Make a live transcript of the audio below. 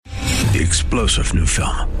The explosive new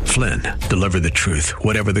film, Flynn, deliver the truth,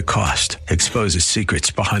 whatever the cost, exposes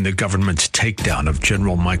secrets behind the government's takedown of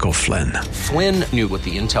General Michael Flynn. Flynn knew what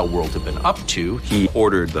the intel world had been up to. He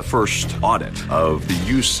ordered the first audit of the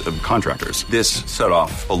use of contractors. This set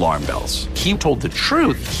off alarm bells. He told the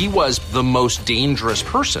truth. He was the most dangerous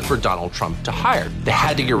person for Donald Trump to hire. They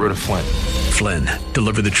had to get rid of Flynn. Flynn,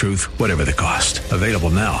 deliver the truth, whatever the cost. Available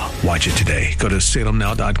now. Watch it today. Go to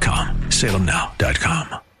salemnow.com.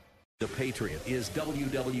 salemnow.com. The Patriot is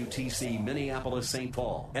WWTC Minneapolis, St.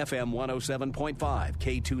 Paul, FM 107.5,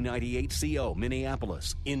 K298CO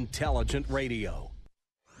Minneapolis, Intelligent Radio.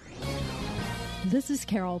 This is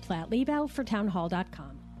Carol Platt-Liebau for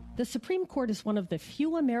townhall.com. The Supreme Court is one of the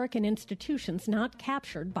few American institutions not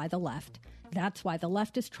captured by the left. That's why the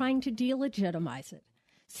left is trying to delegitimize it.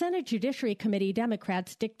 Senate Judiciary Committee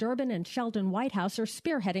Democrats Dick Durbin and Sheldon Whitehouse are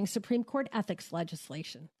spearheading Supreme Court ethics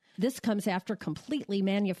legislation. This comes after completely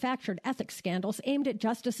manufactured ethics scandals aimed at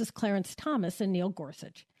Justices Clarence Thomas and Neil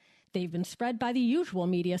Gorsuch. They've been spread by the usual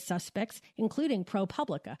media suspects, including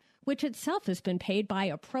ProPublica, which itself has been paid by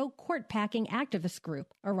a pro-court-packing activist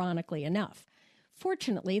group, ironically enough.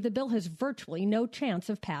 Fortunately, the bill has virtually no chance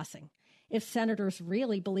of passing. If senators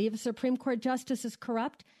really believe a Supreme Court justice is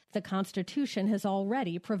corrupt, the Constitution has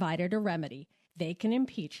already provided a remedy. They can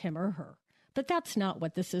impeach him or her. But that's not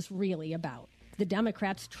what this is really about. The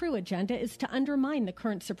Democrats' true agenda is to undermine the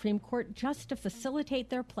current Supreme Court just to facilitate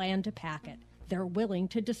their plan to pack it. They're willing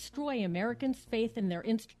to destroy Americans' faith in their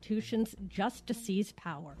institutions just to seize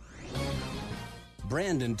power.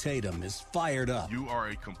 Brandon Tatum is fired up. You are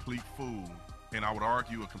a complete fool, and I would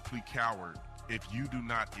argue a complete coward, if you do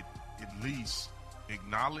not at least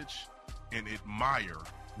acknowledge and admire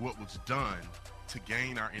what was done to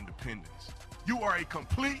gain our independence. You are a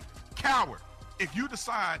complete coward if you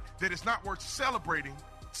decide that it's not worth celebrating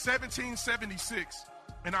 1776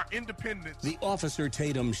 and our independence. The Officer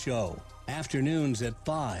Tatum Show, afternoons at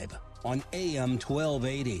 5 on AM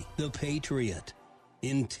 1280, The Patriot,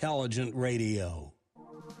 Intelligent Radio.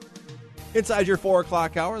 Inside your 4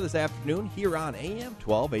 o'clock hour this afternoon here on AM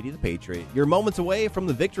 1280 The Patriot. You're moments away from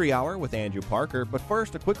the Victory Hour with Andrew Parker, but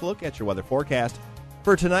first a quick look at your weather forecast.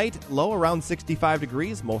 For tonight, low around 65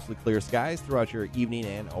 degrees, mostly clear skies throughout your evening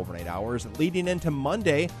and overnight hours. Leading into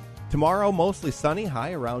Monday, tomorrow mostly sunny,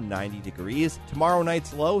 high around 90 degrees. Tomorrow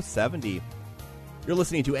night's low 70. You're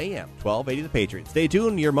listening to AM 1280 The Patriot. Stay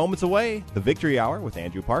tuned, you're moments away. The Victory Hour with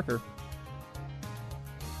Andrew Parker.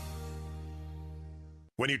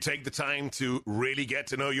 When you take the time to really get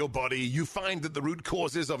to know your body, you find that the root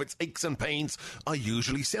causes of its aches and pains are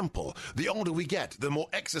usually simple. The older we get, the more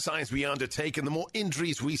exercise we undertake, and the more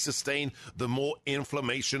injuries we sustain, the more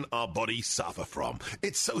inflammation our bodies suffer from.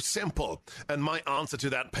 It's so simple. And my answer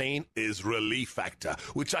to that pain is Relief Factor,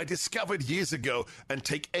 which I discovered years ago and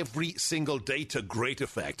take every single day to great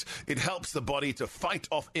effect. It helps the body to fight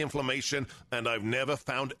off inflammation, and I've never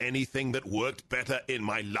found anything that worked better in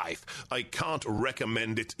my life. I can't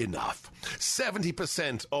recommend it enough.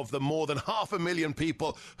 70% of the more than 500,000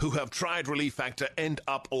 people who have tried Relief Factor end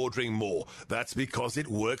up ordering more. That's because it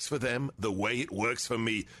works for them the way it works for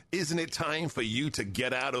me. Isn't it time for you to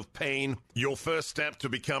get out of pain? Your first step to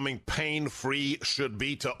becoming pain-free should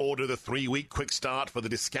be to order the 3-week quick start for the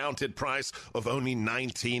discounted price of only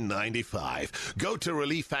 $19.95. Go to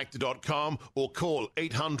relieffactor.com or call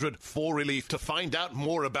 800-4RELIEF to find out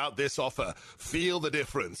more about this offer. Feel the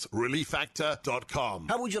difference. relieffactor.com.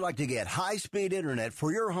 How would you like to get high-speed internet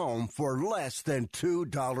for your home for less than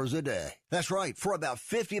 $2 a day? That's right. For about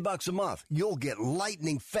 $50 a month, you'll get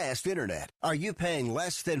lightning-fast internet. Are you paying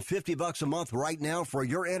less than $50 a month right now for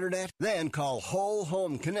your internet? Then call Whole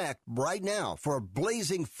Home Connect right now for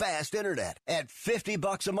blazing fast internet at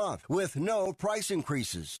 $50 a month with no price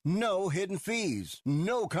increases, no hidden fees,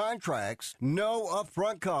 no contracts, no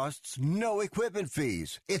upfront costs, no equipment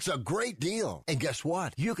fees. It's a great deal. And guess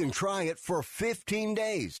what? You can try it for 15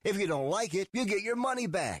 days. If you don't like it, you get your money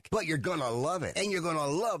back. But you're going to love it, and you're going to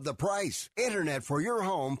love the price. Internet for your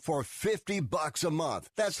home for $50 a month.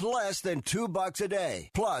 That's less than $2 a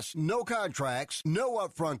day. Plus, no contracts, no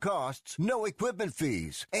upfront costs, no equipment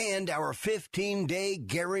fees, and our 15-day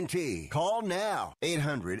guarantee. Call now.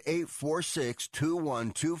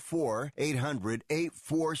 800-846-2124.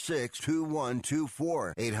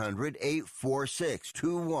 800-846-2124.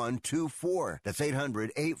 800-846-2124. That's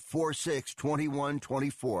 800-846-2124.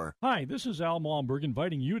 124. Hi, this is Al Malmberg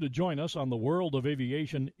inviting you to join us on the World of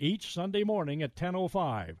Aviation each Sunday morning at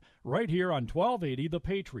 10:05, right here on 1280 The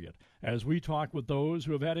Patriot, as we talk with those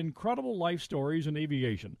who have had incredible life stories in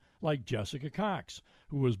aviation, like Jessica Cox,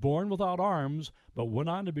 who was born without arms but went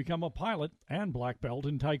on to become a pilot and black belt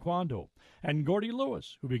in Taekwondo, and Gordy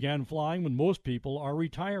Lewis, who began flying when most people are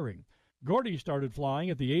retiring. Gordy started flying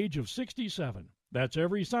at the age of 67. That's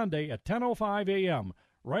every Sunday at 10:05 a.m.,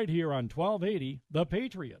 right here on 1280 The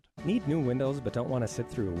Patriot. Need new windows but don't want to sit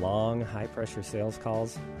through long, high-pressure sales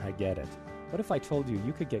calls? I get it. What if I told you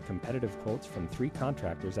you could get competitive quotes from 3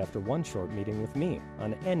 contractors after one short meeting with me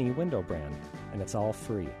on any window brand, and it's all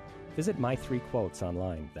free? Visit My 3 Quotes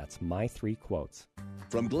online. That's My 3 Quotes.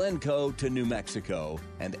 From Glencoe to New Mexico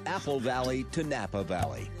and Apple Valley to Napa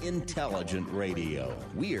Valley, Intelligent Radio.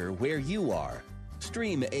 We're where you are.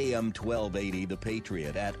 Stream AM 1280 The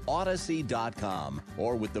Patriot at Odyssey.com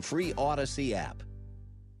or with the free Odyssey app.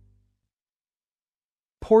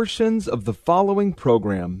 Portions of the following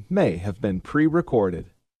program may have been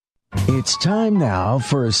pre-recorded. It's time now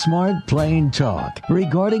for a smart, plain talk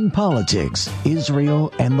regarding politics,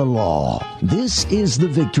 Israel, and the law. This is the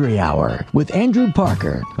Victory Hour with Andrew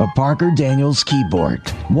Parker of Parker Daniels Keyboard.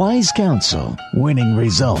 Wise counsel, winning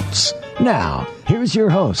results. Now, here's your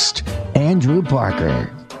host, Andrew Parker.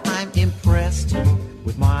 I'm impressed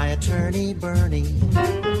with my attorney, Bernie.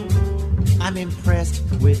 I'm impressed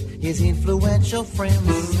with his influential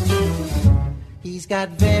friends. He's got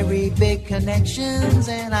very big connections,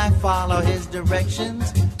 and I follow his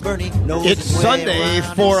directions. Bernie knows it's Sunday,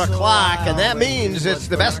 4 o'clock, and that means it's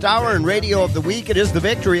the best hour in radio of the week. It is the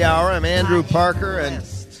Victory Hour. I'm Andrew Parker, and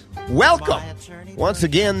welcome once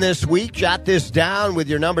again this week. Jot this down with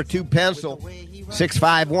your number 2 pencil,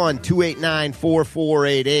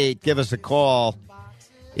 651-289-4488. Give us a call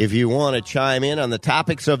if you want to chime in on the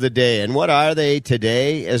topics of the day. And what are they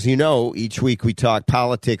today? As you know, each week we talk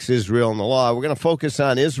politics, Israel, and the law. We're going to focus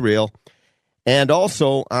on Israel and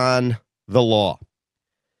also on the law.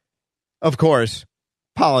 Of course,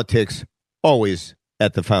 politics always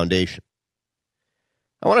at the foundation.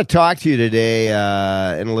 I want to talk to you today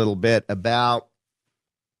in a little bit about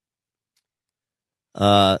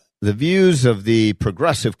the views of the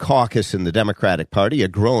Progressive Caucus in the Democratic Party, a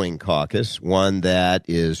growing caucus, one that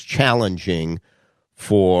is challenging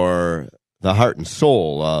for the heart and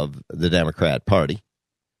soul of the Democrat Party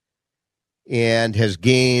and has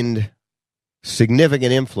gained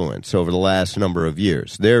significant influence over the last number of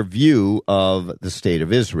years, their view of the state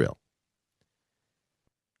of Israel.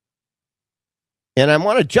 And I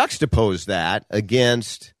want to juxtapose that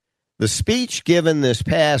against the speech given this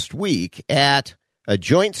past week at a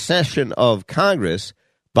joint session of Congress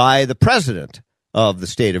by the president of the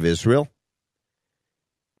state of Israel,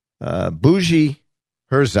 Bougie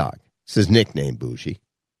Herzog. It's his nickname, Bougie.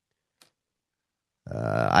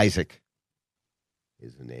 Isaac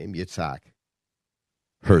is the name, Yitzhak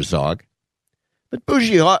Herzog. But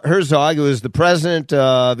Bougie Herzog, who is the president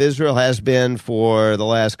of Israel, has been for the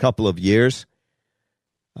last couple of years,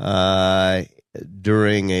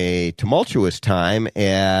 during a tumultuous time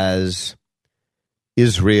as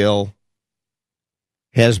Israel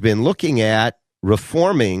has been looking at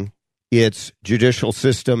reforming its judicial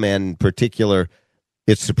system and, in particular,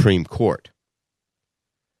 its Supreme Court.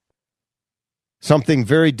 Something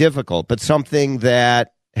very difficult, but something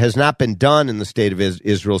that has not been done in the state of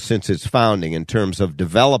Israel since its founding in terms of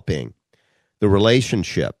developing the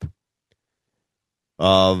relationship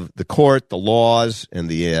of the court, the laws, and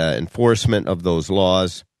the enforcement of those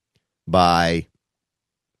laws by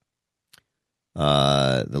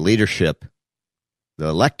the leadership, the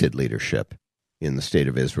elected leadership in the state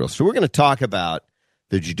of Israel. So we're going to talk about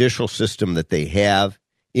the judicial system that they have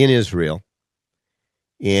in Israel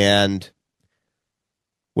and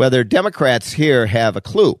whether Democrats here have a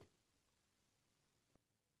clue.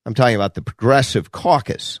 I'm talking about the Progressive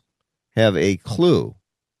Caucus have a clue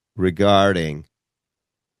regarding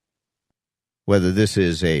whether this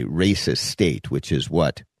is a racist state, which is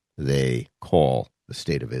what they call the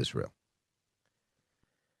state of Israel.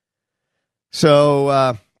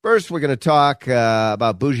 So first we're going to talk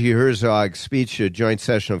about Bougie Herzog's speech at a joint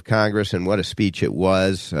session of Congress and what a speech it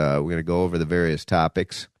was. We're going to go over the various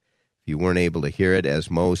topics. If you weren't able to hear it,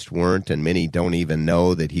 as most weren't, and many don't even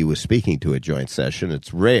know that he was speaking to a joint session,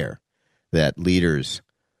 it's rare that leaders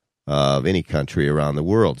of any country around the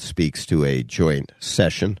world speaks to a joint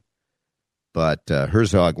session. But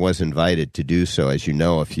Herzog was invited to do so, as you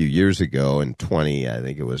know, a few years ago in I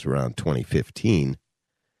think it was around 2015.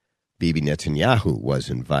 Bibi Netanyahu was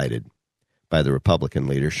invited by the Republican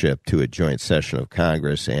leadership to a joint session of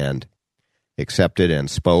Congress and accepted and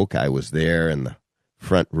spoke. I was there in the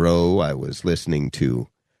front row, I was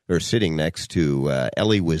sitting next to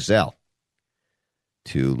Elie Wiesel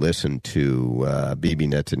to listen to Bibi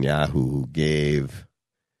Netanyahu, who gave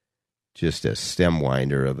just a stem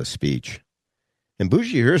winder of a speech. And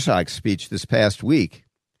Bougie Herzog's speech this past week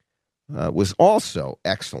was also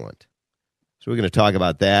excellent. So we're going to talk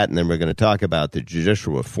about that, and then we're going to talk about the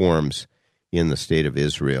judicial reforms in the state of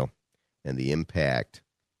Israel and the impact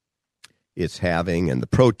it's having, and the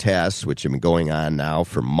protests, which have been going on now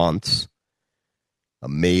for months.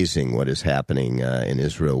 Amazing what is happening in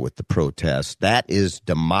Israel with the protests. That is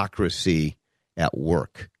democracy at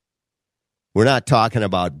work. We're not talking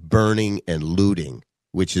about burning and looting,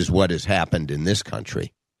 which is what has happened in this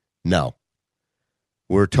country. No.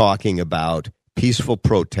 We're talking about peaceful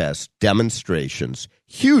protests, demonstrations,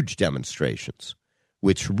 huge demonstrations,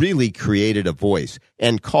 which really created a voice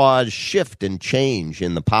and caused shift and change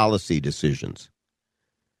in the policy decisions.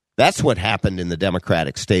 That's what happened in the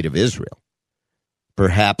democratic state of Israel.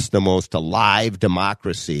 Perhaps the most alive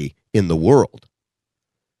democracy in the world.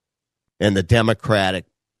 And the Democratic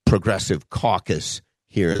Progressive Caucus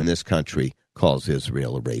here in this country calls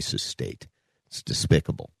Israel a racist state. It's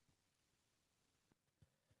despicable.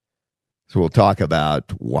 So we'll talk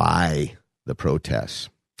about why the protests.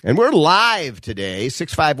 And we're live today,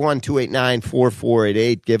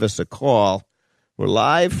 651-289-4488. Give us a call. We're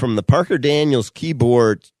live from the Parker Daniels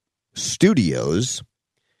Keyboard Studios.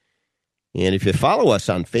 And if you follow us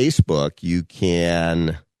on Facebook, you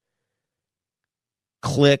can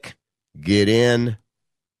click, get in,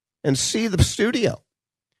 and see the studio.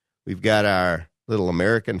 We've got our little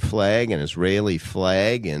American flag and Israeli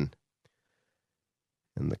flag and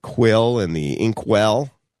the quill and the inkwell.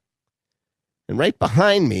 And right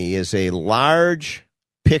behind me is a large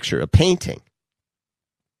picture, a painting,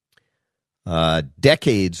 a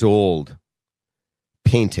decades-old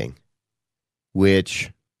painting,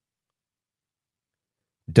 which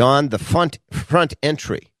donned the front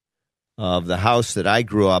entry of the house that I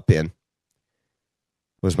grew up in. It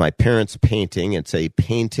was my parents' painting. It's a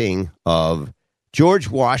painting of George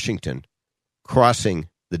Washington crossing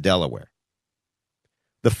the Delaware.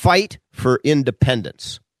 The fight for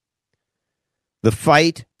independence. The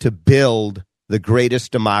fight to build the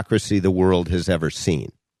greatest democracy the world has ever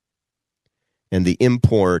seen. And the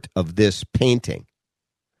import of this painting.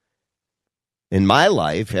 In my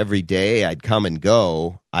life, every day I'd come and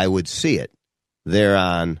go, I would see it there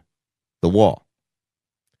on the wall.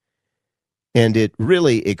 And it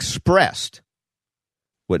really expressed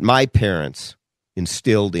what my parents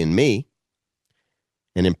instilled in me,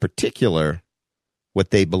 and in particular,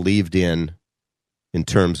 what they believed in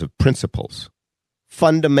terms of principles,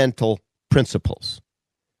 fundamental principles.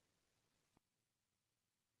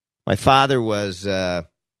 My father was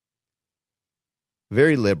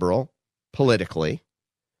very liberal politically,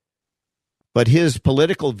 but his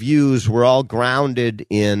political views were all grounded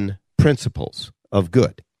in principles of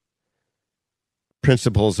good,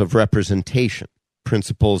 principles of representation,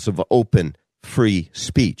 principles of open, free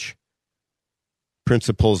speech,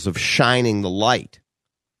 principles of shining the light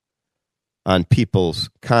on people's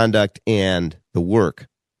conduct and the work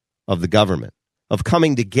of the government, of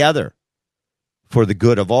coming together for the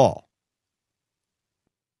good of all.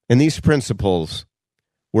 And these principles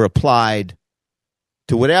were applied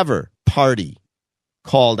to whatever party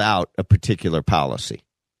called out a particular policy.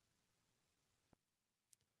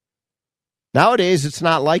 Nowadays, it's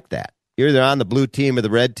not like that. You're either on the blue team or the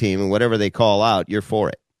red team, and whatever they call out, you're for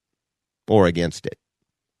it or against it.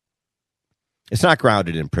 It's not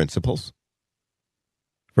grounded in principles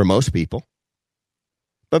for most people.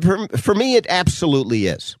 But for me, it absolutely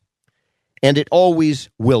is. And it always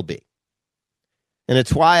will be. And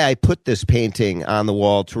it's why I put this painting on the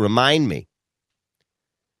wall to remind me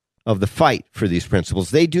of the fight for these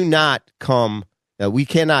principles. They do not come, we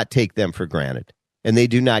cannot take them for granted. And they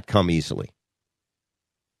do not come easily.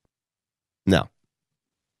 No.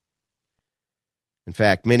 In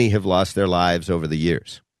fact, many have lost their lives over the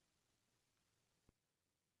years.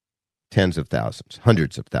 Tens of thousands,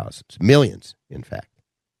 hundreds of thousands, millions, in fact.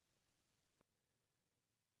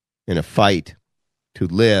 In a fight to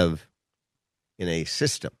live in a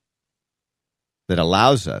system that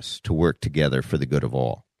allows us to work together for the good of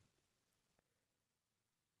all.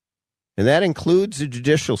 And that includes the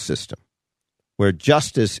judicial system, where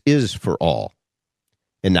justice is for all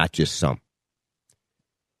and not just some.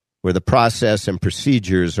 Where the process and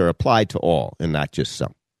procedures are applied to all and not just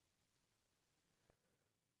some.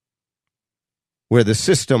 Where the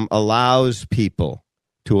system allows people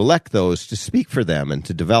to elect those to speak for them and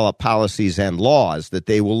to develop policies and laws that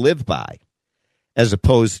they will live by, as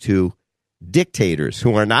opposed to dictators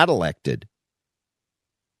who are not elected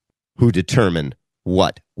who determine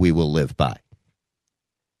what we will live by.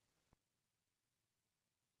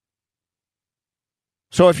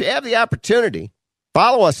 So if you have the opportunity,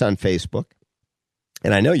 follow us on Facebook.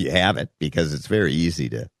 And I know you have it because it's very easy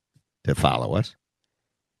to follow us.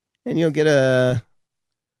 And you'll get a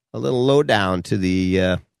little lowdown to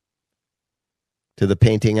the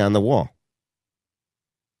painting on the wall.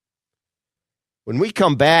 When we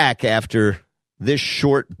come back after this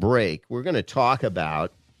short break, we're going to talk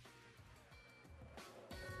about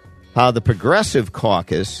how the Progressive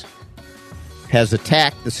Caucus has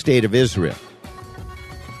attacked the state of Israel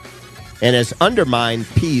and has undermined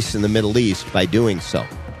peace in the Middle East by doing so.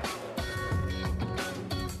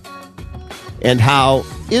 And how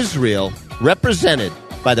Israel, represented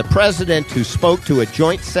by the president who spoke to a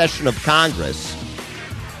joint session of Congress,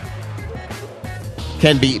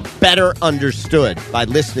 can be better understood by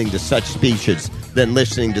listening to such speeches than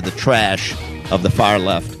listening to the trash of the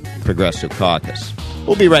far-left Progressive Caucus.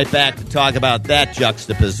 We'll be right back to talk about that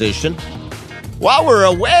juxtaposition. While we're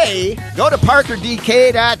away, go to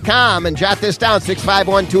parkerdk.com and jot this down,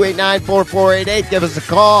 651-289-4488. Give us a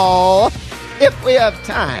call. If we have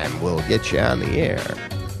time, we'll get you on the air.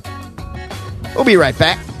 We'll be right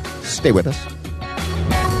back. Stay with us.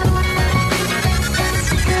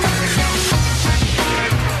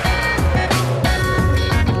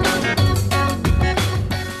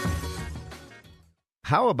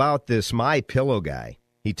 How about this MyPillow guy?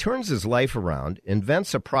 He turns his life around,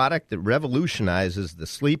 invents a product that revolutionizes the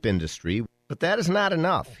sleep industry, but that is not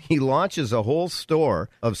enough. He launches a whole store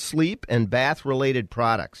of sleep and bath-related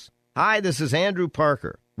products. Hi, this is Andrew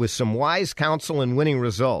Parker with some wise counsel and winning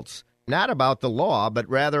results. Not about the law, but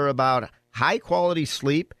rather about high-quality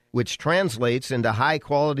sleep, which translates into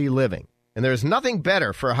high-quality living. And there's nothing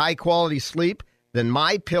better for high-quality sleep than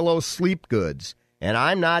MyPillow sleep goods. And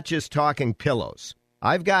I'm not just talking pillows.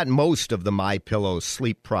 I've got most of the MyPillow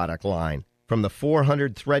sleep product line, from the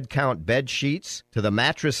 400 thread count bed sheets to the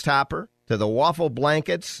mattress topper to the waffle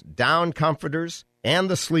blankets, down comforters, and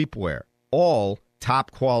the sleepwear, all top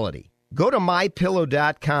quality. Go to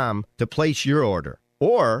MyPillow.com to place your order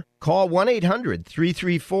or call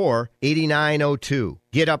 1-800-334-8902.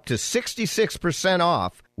 Get up to 66%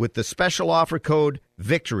 off with the special offer code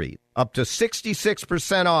VICTORY. Up to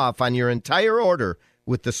 66% off on your entire order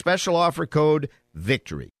with the special offer code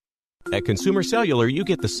VICTORY. At Consumer Cellular, you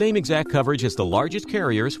get the same exact coverage as the largest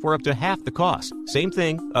carriers for up to half the cost. Same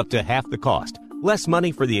thing, up to half the cost. Less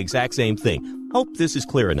money for the exact same thing. Hope this is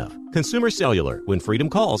clear enough. Consumer Cellular. When freedom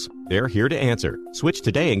calls, they're here to answer. Switch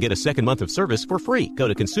today and get a second month of service for free. Go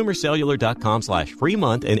to consumercellular.com/free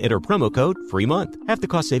month and enter promo code free month. Half the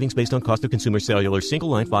cost savings based on cost of Consumer Cellular single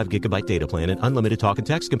line 5 gigabyte data plan and unlimited talk and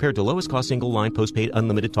text compared to lowest cost single line postpaid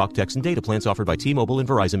unlimited talk, text, and data plans offered by T-Mobile and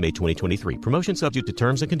Verizon May 2023. Promotion subject to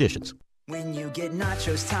terms and conditions. When you get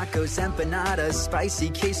nachos, tacos, empanadas, spicy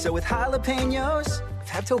queso with jalapenos,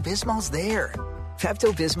 Pepto-Bismol's there.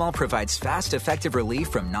 Pepto-Bismol provides fast, effective relief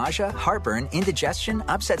from nausea, heartburn, indigestion,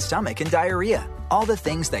 upset stomach, and diarrhea. All the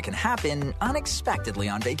things that can happen unexpectedly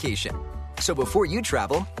on vacation. So before you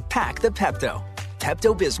travel, pack the Pepto.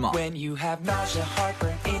 Pepto-Bismol. When you have nausea,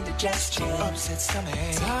 heartburn, indigestion, upset stomach,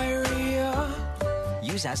 diarrhea.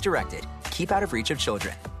 Use as directed. Keep out of reach of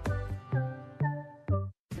children.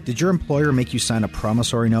 Did your employer make you sign a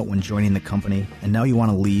promissory note when joining the company, and now you want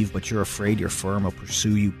to leave, but you're afraid your firm will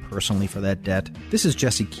pursue you personally for that debt? This is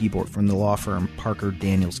Jesse Keyboard from the law firm Parker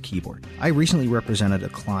Daniels Keyboard. I recently represented a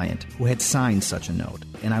client who had signed such a note,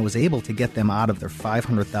 and I was able to get them out of their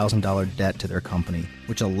 $500,000 debt to their company,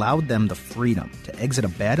 which allowed them the freedom to exit a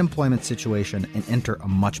bad employment situation and enter a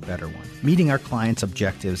much better one. Meeting our clients'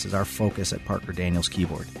 objectives is our focus at Parker Daniels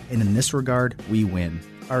Keyboard, and in this regard, we win.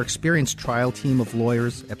 Our experienced trial team of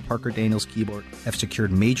lawyers at Parker Daniels Keyboard have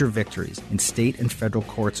secured major victories in state and federal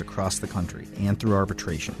courts across the country and through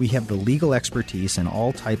arbitration. We have the legal expertise in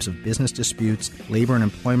all types of business disputes, labor and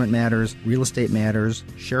employment matters, real estate matters,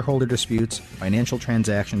 shareholder disputes, financial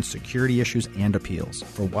transactions, security issues, and appeals.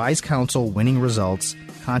 For wise counsel, winning results,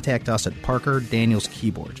 contact us at Parker Daniels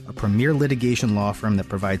Keyboard, a premier litigation law firm that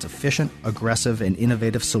provides efficient, aggressive, and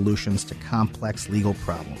innovative solutions to complex legal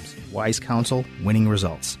problems. Wise counsel, winning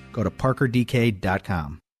results. Go to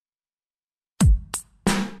parkerdk.com.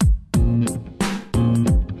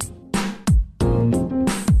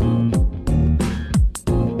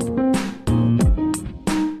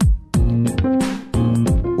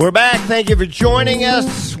 We're back. Thank you for joining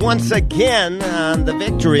us once again on the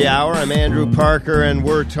Victory Hour. I'm Andrew Parker, and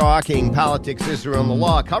we're talking politics, Israel, and the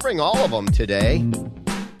law, covering all of them today.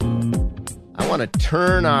 I want to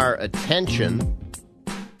turn our attention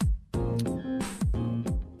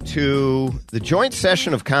to the joint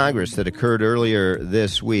session of Congress that occurred earlier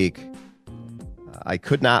this week. I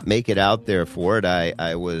could not make it out there for it.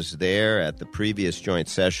 I was there at the previous joint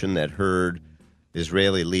session that heard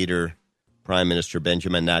Israeli leader Prime Minister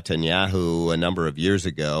Benjamin Netanyahu a number of years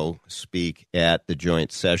ago speak at the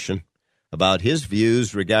joint session about his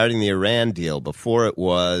views regarding the Iran deal before it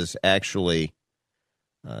was actually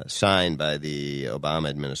signed by the Obama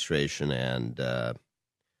administration, and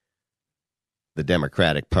the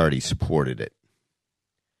Democratic Party supported it.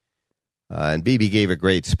 And Bibi gave a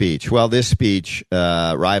great speech. Well, this speech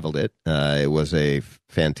rivaled it. It was a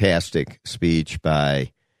fantastic speech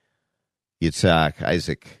by Yitzhak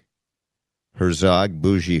Isaac Herzog,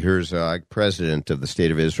 Bougie Herzog, president of the State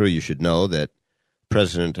of Israel. You should know that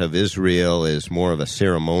president of Israel is more of a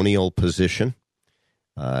ceremonial position.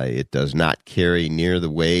 It does not carry near the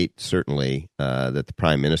weight, certainly, that the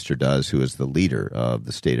prime minister does, who is the leader of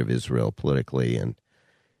the State of Israel politically and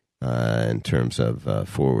in terms of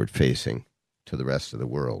forward-facing to the rest of the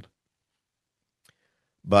world.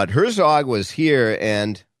 But Herzog was here,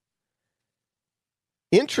 and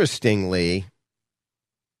interestingly,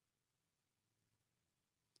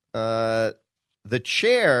 the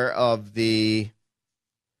chair of the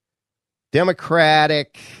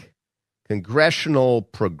Democratic Congressional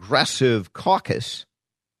Progressive Caucus,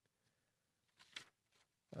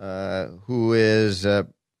 who is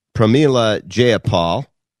Pramila Jayapal,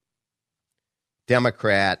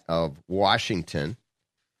 Democrat of Washington,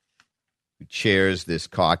 who chairs this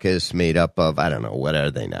caucus made up of, I don't know, what are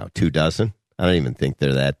they now, 24? I don't even think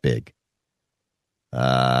they're that big.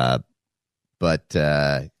 But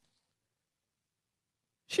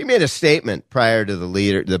she made a statement prior to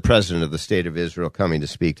the president of the State of Israel coming to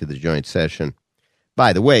speak to the joint session,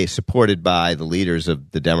 by the way, supported by the leaders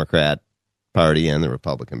of the Democrat Party and the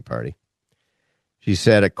Republican Party. She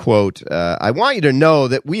said, a quote, I want you to know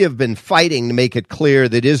that we have been fighting to make it clear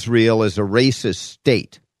that Israel is a racist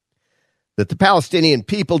state, that the Palestinian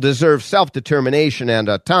people deserve self-determination and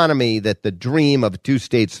autonomy, that the dream of a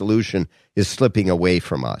two-state solution is slipping away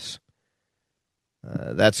from us.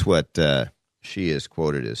 That's what she is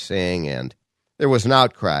quoted as saying, and there was an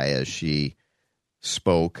outcry as she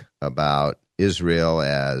spoke about Israel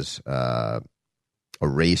as a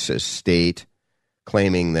racist state,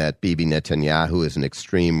 claiming that Bibi Netanyahu is an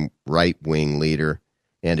extreme right-wing leader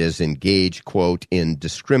and is engaged, quote, in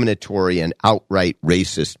discriminatory and outright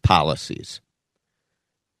racist policies.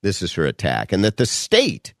 This is her attack, and that the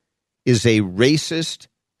state is a racist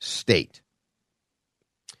state.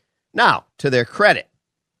 Now, to their credit,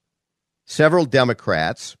 several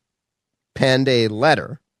Democrats penned a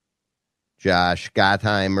letter. Josh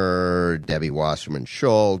Gottheimer, Debbie Wasserman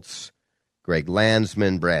Schultz, Greg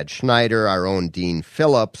Landsman, Brad Schneider, our own Dean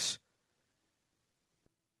Phillips,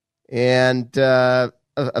 and a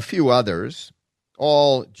few others,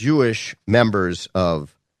 all Jewish members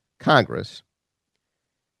of Congress,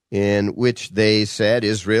 in which they said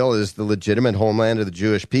Israel is the legitimate homeland of the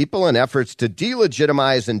Jewish people, and efforts to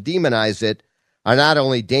delegitimize and demonize it are not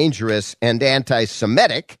only dangerous and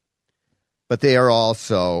anti-Semitic, but they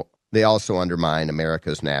also undermine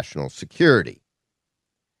America's national security.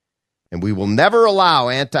 And we will never allow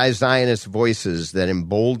anti-Zionist voices that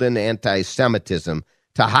embolden anti-Semitism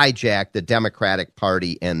to hijack the Democratic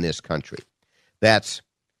Party and this country. That's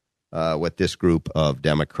what this group of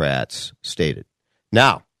Democrats stated.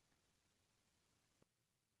 Now,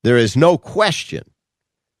 there is no question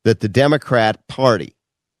that the Democrat Party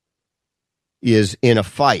is in a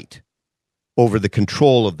fight over the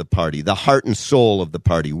control of the party, the heart and soul of the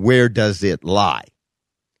party. Where does it lie?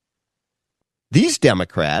 These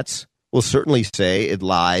Democrats will certainly say it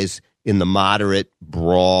lies in the moderate,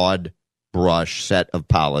 broad brush set of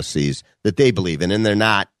policies that they believe in, and they're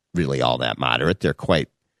not really all that moderate. They're quite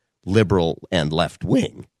liberal and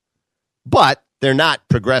left-wing. But they're not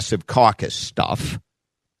progressive caucus stuff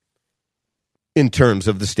in terms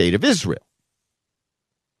of the State of Israel.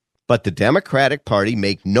 But the Democratic Party,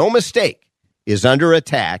 make no mistake, is under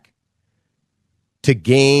attack to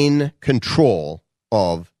gain control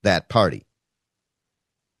of that party.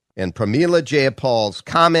 And Pramila Jayapal's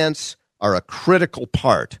comments are a critical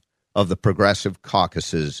part of the Progressive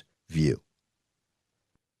Caucus's view.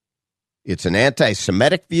 It's an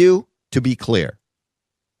anti-Semitic view, to be clear.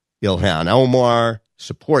 Ilhan Omar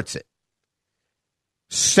supports it.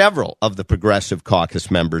 Several of the Progressive Caucus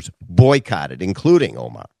members boycotted, including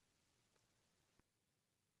Omar,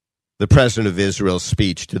 the president of Israel's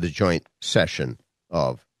speech to the joint session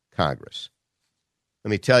of Congress. Let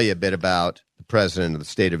me tell you a bit about the president of the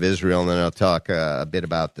State of Israel, and then I'll talk a bit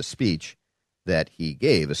about the speech that he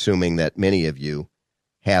gave, assuming that many of you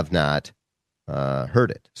have not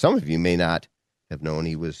heard it. Some of you may not have known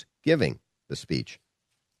he was giving the speech.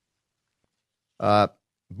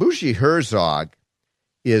 Bougie Herzog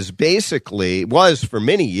was for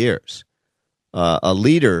many years a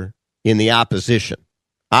leader in the opposition,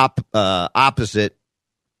 opposite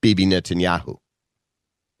Bibi Netanyahu.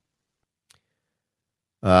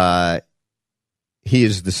 He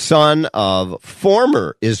is the son of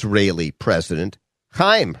former Israeli President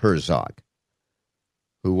Chaim Herzog,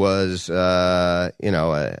 who was, a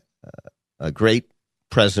great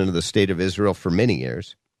president of the State of Israel for many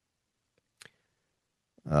years.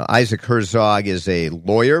 Isaac Herzog is a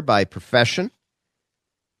lawyer by profession,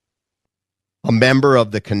 a member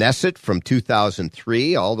of the Knesset from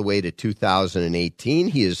 2003 all the way to 2018.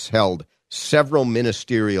 He has held several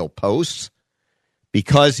ministerial posts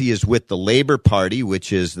because he is with the Labor Party,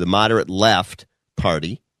 which is the moderate left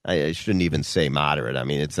party. I shouldn't even say moderate. I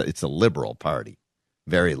mean, it's a liberal party,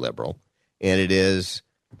 very liberal, and it is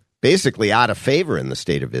basically out of favor in the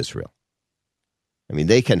State of Israel. I mean,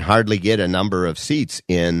 they can hardly get a number of seats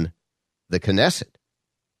in the Knesset,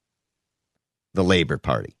 the Labor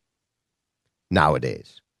Party,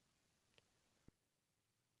 nowadays.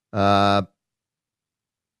 But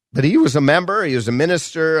he was a member, he was a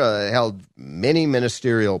minister, held many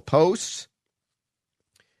ministerial posts.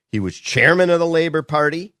 He was chairman of the Labor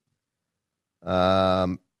Party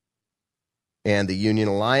and the Union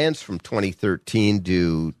Alliance from 2013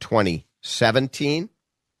 to 2017.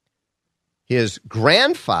 His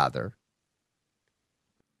grandfather,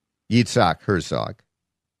 Yitzhak Herzog,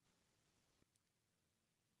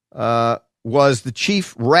 was the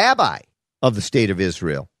chief rabbi of the State of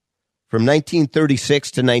Israel from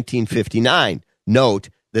 1936 to 1959. Note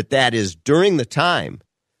that is during the time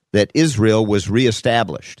that Israel was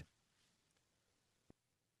reestablished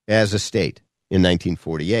as a state in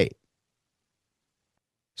 1948.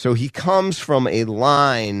 So he comes from a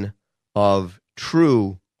line of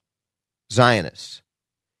true Zionists.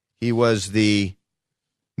 He was the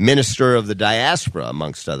minister of the diaspora,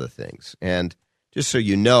 amongst other things. And just so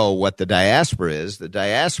you know what the diaspora is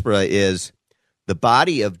the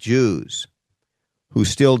body of Jews who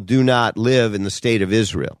still do not live in the State of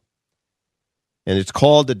Israel. And it's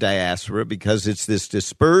called the diaspora because it's this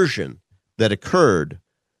dispersion that occurred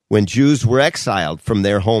when Jews were exiled from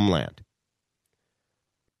their homeland.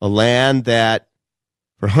 A land that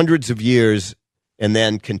for hundreds of years and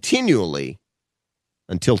then continually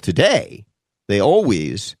until today, they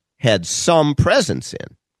always had some presence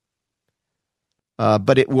in.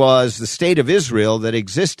 But it was the State of Israel that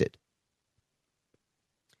existed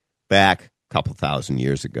back a couple thousand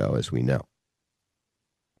years ago, as we know.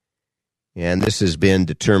 And this has been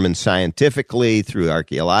determined scientifically through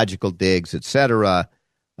archaeological digs, etc.,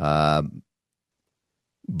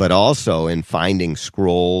 but also in finding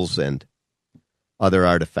scrolls and other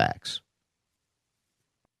artifacts.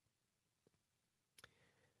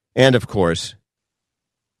 And, of course,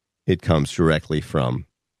 it comes directly from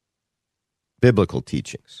biblical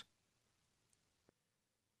teachings.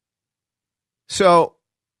 So,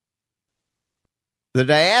 the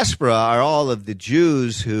diaspora are all of the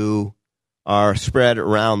Jews who are spread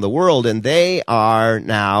around the world, and they are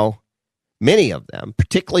now, many of them,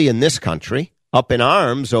 particularly in this country, up in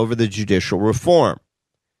arms over the judicial reform.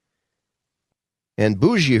 And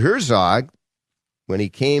Bougie Herzog, when he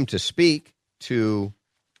came to speak to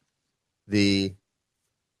the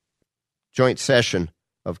joint session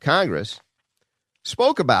of Congress,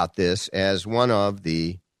 spoke about this as one of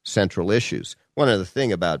the central issues. One other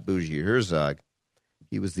thing about Bougie Herzog,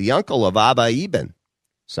 he was the uncle of Abba Eban.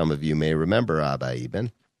 Some of you may remember Abba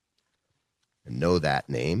Eban and know that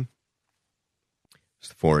name. He was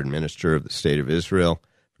the foreign minister of the State of Israel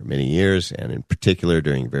for many years, and in particular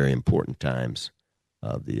during very important times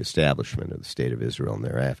of the establishment of the State of Israel and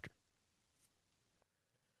thereafter.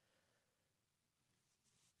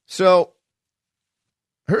 So,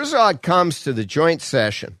 Herzog comes to the joint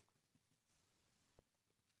session,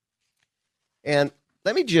 and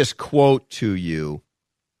let me just quote to you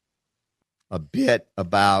a bit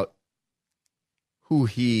about who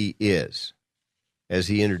he is as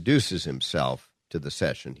he introduces himself to the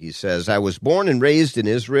session. He says, "I was born and raised in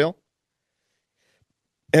Israel."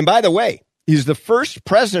 And by the way, he's the first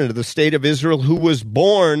president of the State of Israel who was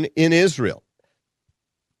born in Israel.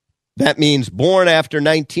 That means born after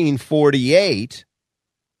 1948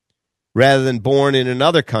 rather than born in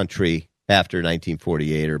another country after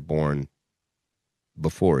 1948 or born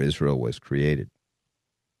before Israel was created.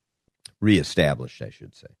 Reestablished, I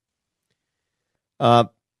should say.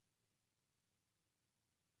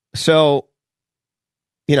 So,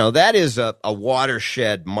 that is a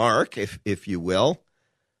watershed mark, if you will.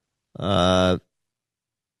 that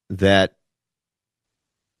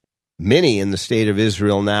many in the state of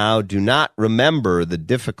Israel now do not remember the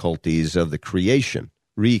difficulties of the creation,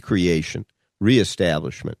 recreation,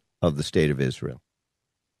 reestablishment of the state of Israel.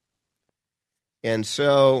 And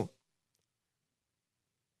so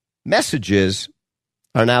messages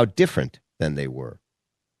are now different than they were.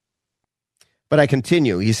 But I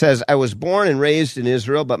continue. He says, I was born and raised in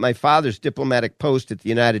Israel, but my father's diplomatic post at the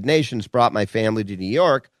United Nations brought my family to New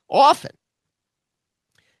York often.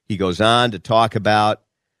 He goes on to talk about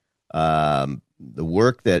the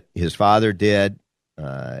work that his father did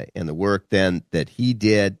and the work then that he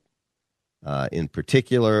did, in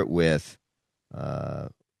particular with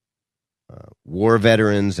war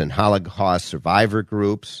veterans and Holocaust survivor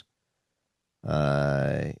groups.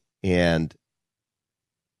 And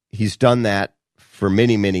he's done that for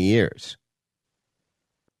many, many years.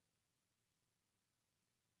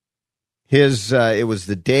 It was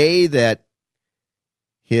the day that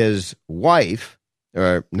his wife,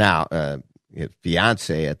 or now his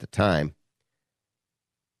fiance at the time,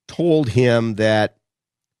 told him that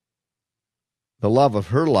the love of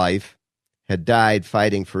her life had died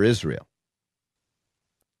fighting for Israel.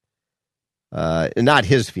 Not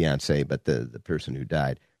his fiance, but the person who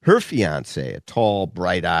died. Her fiance, a tall,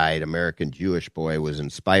 bright-eyed American Jewish boy, was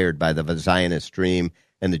inspired by the Zionist dream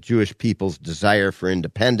and the Jewish people's desire for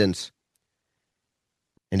independence.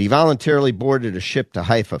 And he voluntarily boarded a ship to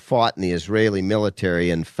Haifa, fought in the Israeli military,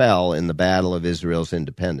 and fell in the Battle of Israel's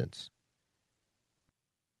independence,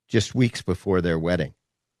 just weeks before their wedding.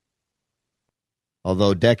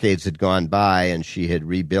 Although decades had gone by and she had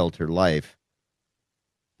rebuilt her life,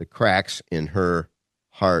 the cracks in her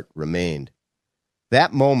heart remained.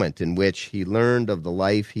 That moment in which he learned of the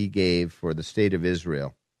life he gave for the state of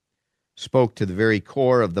Israel spoke to the very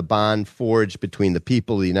core of the bond forged between the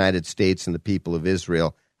people of the United States and the people of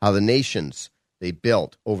Israel, how the nations they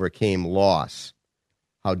built overcame loss,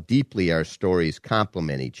 how deeply our stories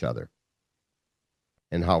complement each other,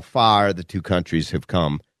 and how far the two countries have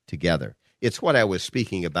come together. It's what I was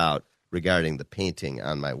speaking about regarding the painting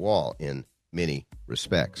on my wall in many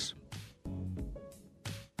respects.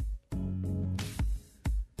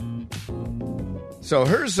 So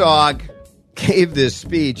Herzog gave this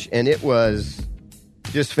speech, and it was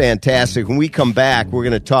just fantastic. When we come back, we're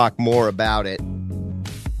going to talk more about it.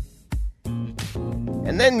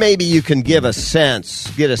 And then maybe you can get a sense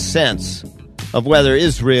of whether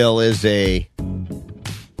Israel is a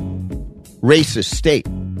racist state,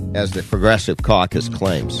 as the Progressive Caucus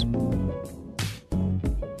claims,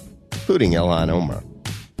 including Ilhan Omar.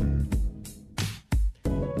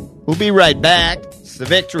 We'll be right back. It's the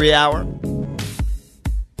Victory Hour.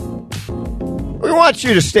 We want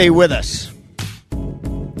you to stay with us.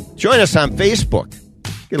 Join us on Facebook.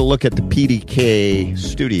 Get a look at the PDK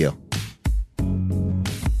studio.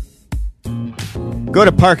 Go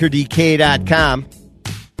to parkerdk.com.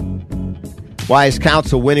 Wise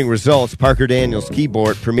Counsel winning results. Parker Daniels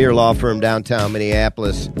Keyboard, premier law firm downtown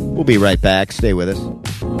Minneapolis. We'll be right back. Stay with us.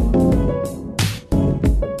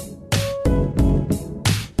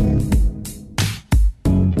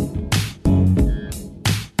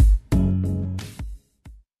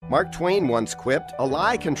 Mark Twain once quipped, "A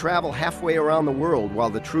lie can travel halfway around the world while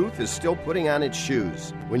the truth is still putting on its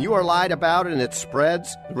shoes. When you are lied about and it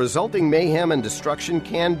spreads, the resulting mayhem and destruction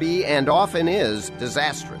can be, and often is,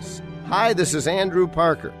 disastrous." Hi, this is Andrew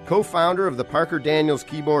Parker, co-founder of the Parker Daniels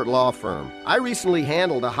Keyboard Law Firm. I recently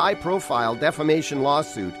handled a high-profile defamation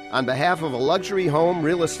lawsuit on behalf of a luxury home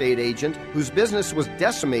real estate agent whose business was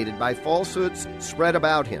decimated by falsehoods spread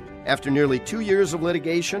about him. After nearly 2 years of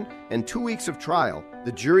litigation and 2 weeks of trial,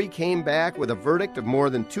 the jury came back with a verdict of more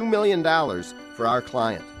than $2 million for our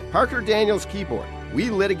client. Parker Daniels Keyboard. We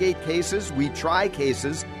litigate cases, we try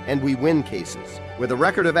cases, and we win cases. With a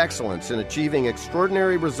record of excellence in achieving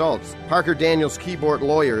extraordinary results, Parker Daniels Keyboard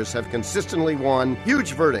lawyers have consistently won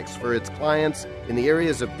huge verdicts for its clients in the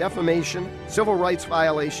areas of defamation, civil rights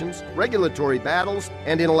violations, regulatory battles,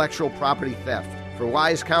 and intellectual property theft. For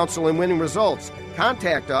wise counsel and winning results,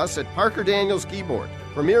 contact us at Parker Daniels Keyboard,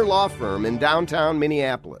 premier law firm in downtown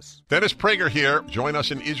Minneapolis. Dennis Prager here. Join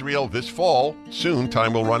us in Israel this fall. Soon,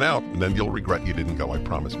 time will run out, and then you'll regret you didn't go, I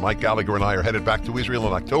promise. Mike Gallagher and I are headed back to Israel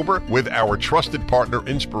in October with our trusted partner,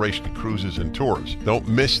 Inspiration Cruises and Tours. Don't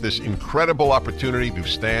miss this incredible opportunity to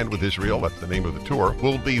stand with Israel. That's the name of the tour.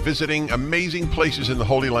 We'll be visiting amazing places in the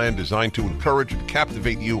Holy Land designed to encourage and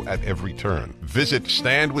captivate you at every turn. Visit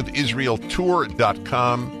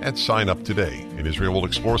standwithisraeltour.com and sign up today. In Israel, we'll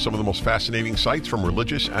explore some of the most fascinating sites from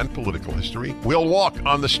religious and political history. We'll walk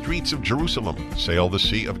on the streets of Jerusalem, sail the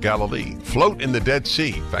Sea of Galilee, float in the Dead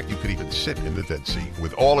Sea. In fact, you could even sit in the Dead Sea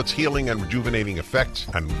with all its healing and rejuvenating effects,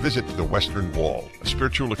 and visit the Western Wall, a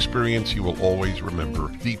spiritual experience you will always remember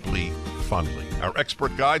deeply, fondly. Our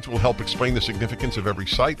expert guides will help explain the significance of every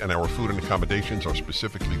site, and our food and accommodations are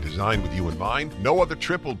specifically designed with you in mind. No other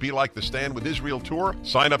trip will be like the Stand With Israel tour.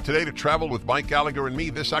 Sign up today to travel with Mike Gallagher and me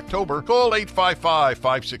this October. Call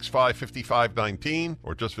 855-565-5519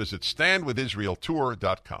 or just visit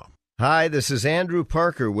standwithisraeltour.com. Hi, this is Andrew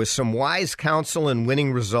Parker with some wise counsel and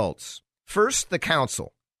winning results. First, the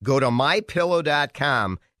counsel. Go to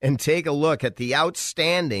mypillow.com and take a look at the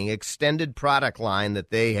outstanding extended product line that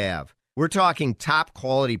they have. We're talking top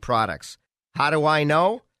quality products. How do I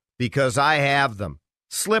know? Because I have them.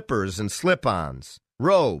 Slippers and slip-ons,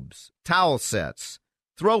 robes, towel sets,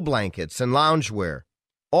 throw blankets, and loungewear.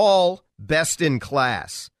 All best in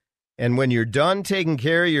class. And when you're done taking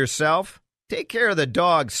care of yourself, take care of the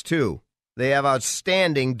dogs, too. They have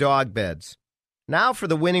outstanding dog beds. Now for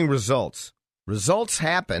the winning results. Results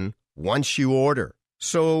happen once you order.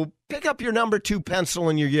 So pick up your number 2 pencil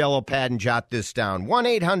and your yellow pad and jot this down.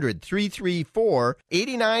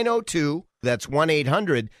 1-800-334-8902. That's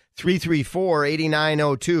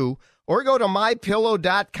 1-800-334-8902. Or go to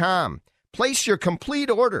mypillow.com. Place your complete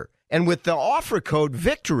order. And with the offer code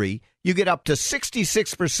VICTORY, you get up to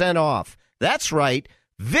 66% off. That's right,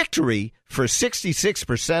 VICTORY for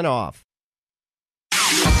 66% off.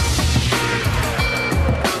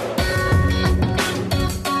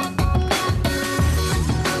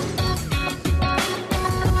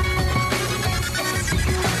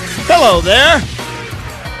 Hello there.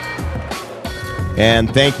 And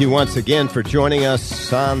thank you once again for joining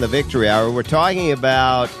us on the Victory Hour. We're talking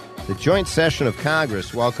about the joint session of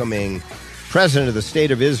Congress welcoming President of the State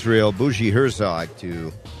of Israel, Bougie Herzog,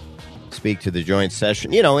 to speak to the joint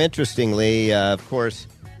session. You know, interestingly, of course,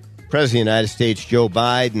 President of the United States, Joe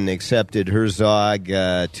Biden, accepted Herzog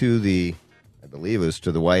to the, I believe it was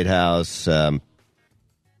to the White House, and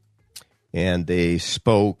they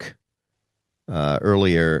spoke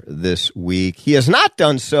earlier this week. He has not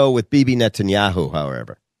done so with Bibi Netanyahu,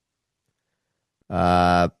 however.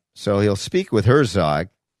 So he'll speak with Herzog,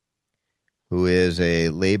 who is a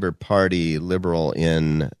Labor Party liberal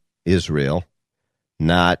in Israel,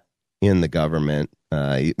 not in the government.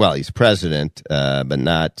 Well, he's president, but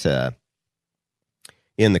not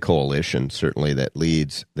in the coalition, certainly, that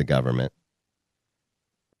leads the government,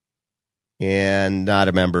 and not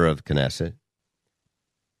a member of Knesset.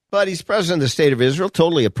 But he's president of the State of Israel,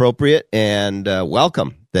 totally appropriate, and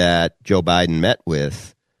welcome that Joe Biden met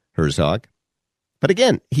with Herzog. But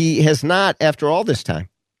again, he has not, after all this time,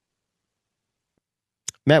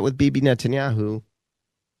 met with Bibi Netanyahu,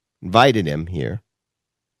 invited him here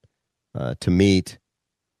to meet,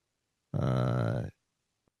 though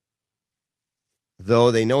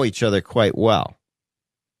they know each other quite well.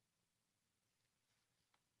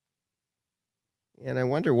 And I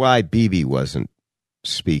wonder why Bibi wasn't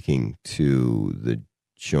speaking to the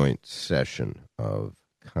joint session of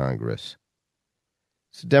Congress.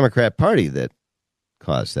 It's the Democrat Party that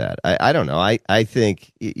caused that. I don't know. I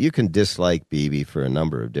think you can dislike Bibi for a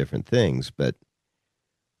number of different things, but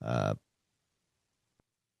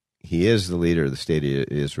he is the leader of the State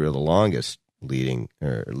of Israel, the longest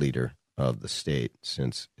leader of the state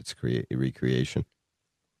since its recreation.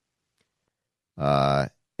 And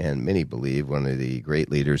many believe one of the great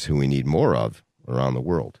leaders who we need more of around the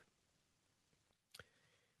world.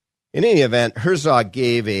 In any event, Herzog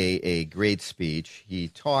gave a great speech. He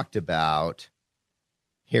talked about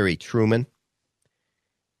Harry Truman,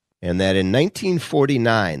 and that in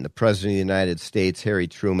 1949, the President of the United States, Harry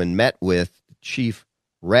Truman, met with the chief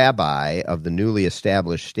rabbi of the newly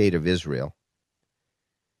established State of Israel,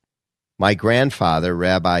 my grandfather,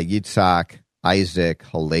 Rabbi Yitzhak Isaac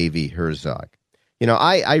Halevi Herzog. You know,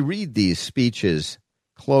 I read these speeches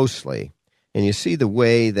closely, and you see the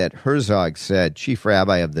way that Herzog said, chief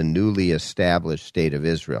rabbi of the newly established State of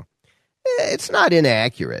Israel. It's not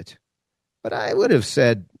inaccurate, but I would have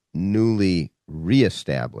said newly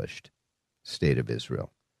reestablished State of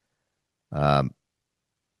Israel.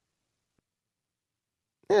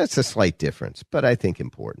 It's a slight difference, but I think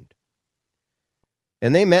important.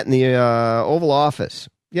 And they met in the Oval Office.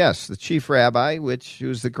 Yes, the chief rabbi, which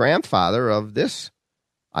was the grandfather of this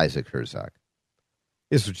Isaac Herzog.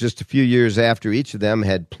 This was just a few years after each of them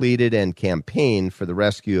had pleaded and campaigned for the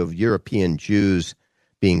rescue of European Jews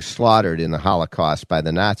being slaughtered in the Holocaust by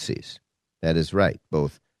the Nazis. That is right,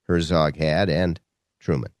 both Herzog had and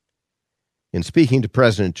Truman. In speaking to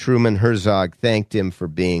President Truman, Herzog thanked him for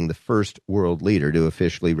being the first world leader to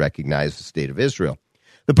officially recognize the State of Israel.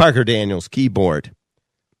 The Parker Daniels keyboard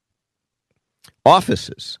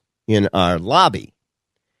offices in our lobby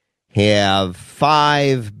have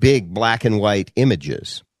 5 big black and white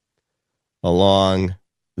images along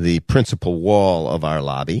the principal wall of our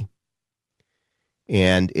lobby,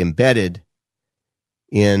 and embedded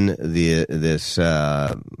in this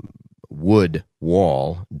wood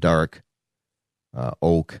wall, dark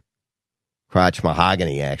oak, crotch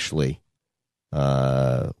mahogany, actually,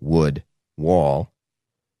 wood wall,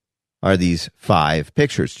 are these 5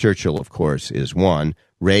 pictures. Churchill, of course, is one.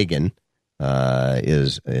 Reagan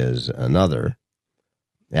is another,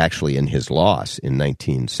 actually in his loss in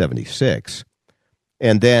 1976.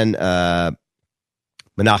 And then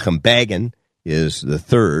Menachem Begin is the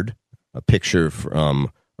third, a picture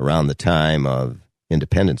from around the time of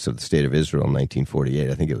independence of the State of Israel in 1948.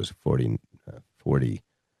 I think it was a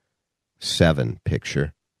 47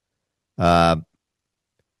 picture. And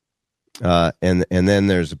then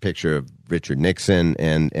there's a picture of Richard Nixon,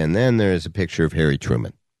 and then there's a picture of Harry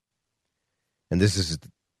Truman. And this is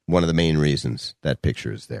one of the main reasons that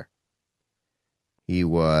picture is there. He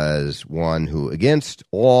was one who, against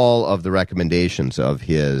all of the recommendations of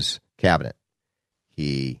his cabinet,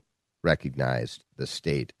 he recognized the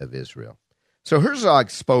State of Israel. So Herzog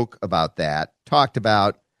spoke about that, talked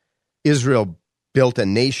about Israel built a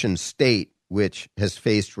nation state which has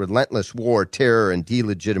faced relentless war, terror, and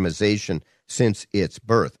delegitimization since its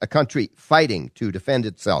birth. A country fighting to defend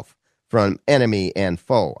itself from enemy and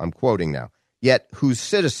foe, I'm quoting now, yet whose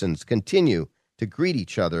citizens continue to greet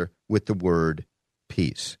each other with the word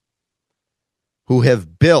peace. Who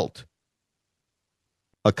have built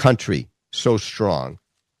a country so strong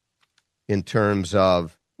in terms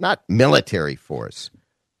of not military force,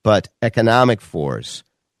 but economic force,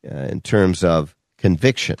 in terms of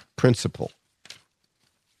conviction, principle.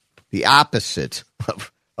 The opposite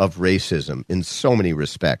of racism in so many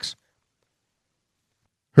respects.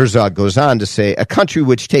 Herzog goes on to say, a country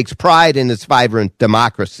which takes pride in its vibrant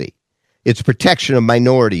democracy, its protection of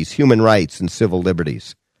minorities, human rights, and civil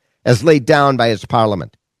liberties, as laid down by its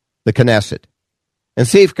parliament, the Knesset, and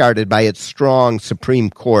safeguarded by its strong Supreme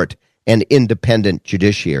Court and independent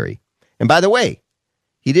judiciary. And by the way,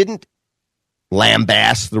 he didn't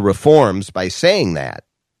lambast the reforms by saying that.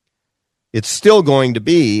 It's still going to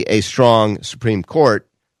be a strong Supreme Court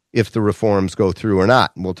if the reforms go through or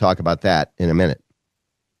not. And we'll talk about that in a minute.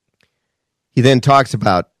 He then talks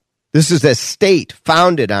about, this is a state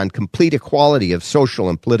founded on complete equality of social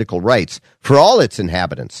and political rights for all its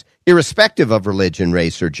inhabitants, irrespective of religion,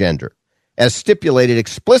 race, or gender, as stipulated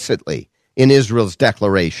explicitly in Israel's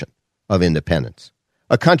Declaration of Independence.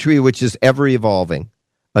 A country which is ever evolving,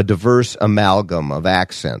 a diverse amalgam of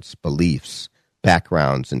accents, beliefs,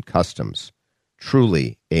 backgrounds, and customs.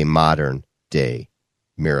 Truly a modern-day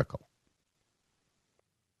miracle.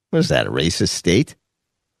 What is that, a racist state?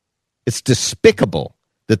 It's despicable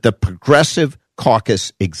that the Progressive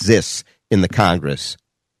Caucus exists in the Congress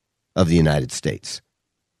of the United States.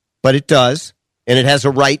 But it does, and it has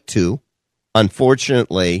a right to,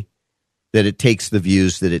 unfortunately, that it takes the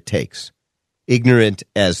views that it takes, ignorant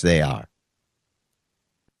as they are.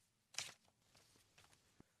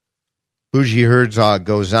 Bougie Herzog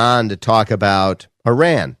goes on to talk about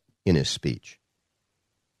Iran in his speech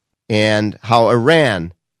and how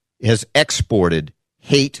Iran has exported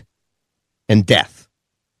hate and death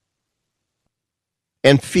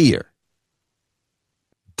and fear,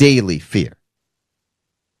 daily fear.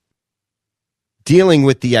 Dealing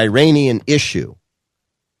with the Iranian issue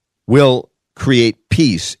will create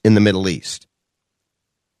peace in the Middle East.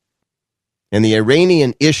 And the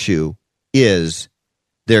Iranian issue is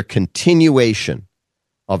their continuation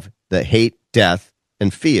of the hate, death,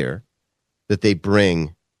 and fear that they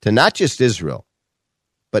bring to not just Israel,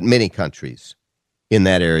 but many countries in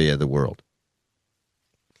that area of the world.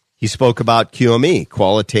 He spoke about QME,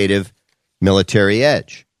 qualitative military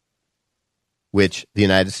edge, which the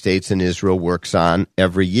United States and Israel works on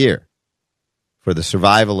every year for the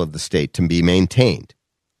survival of the state to be maintained.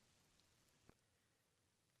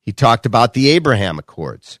 He talked about the Abraham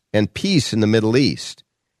Accords and peace in the Middle East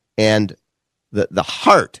and the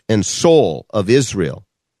heart and soul of Israel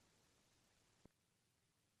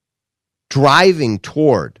driving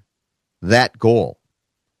toward that goal.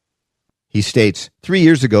 He states, 3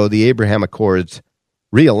 years ago, the Abraham Accords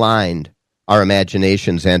realigned our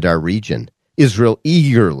imaginations and our region. Israel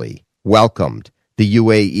eagerly welcomed the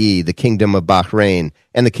UAE, the Kingdom of Bahrain,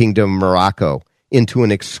 and the Kingdom of Morocco into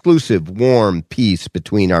an exclusive, warm peace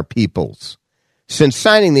between our peoples. Since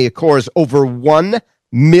signing the Accords, over 1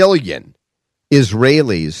 million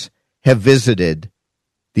Israelis have visited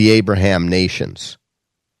the Abraham nations.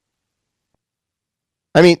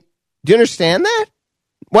 I mean, do you understand that?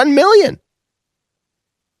 1 million.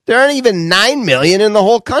 There aren't even 9 million in the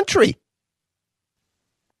whole country.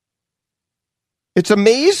 It's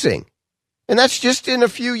amazing. And that's just in a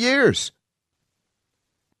few years.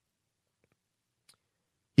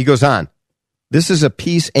 He goes on. This is a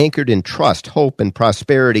peace anchored in trust, hope, and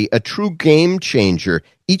prosperity, a true game changer.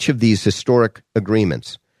 Each of these historic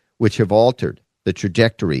agreements, which have altered the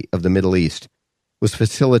trajectory of the Middle East, was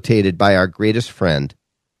facilitated by our greatest friend,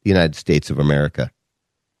 the United States of America.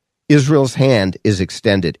 Israel's hand is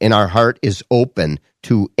extended, and our heart is open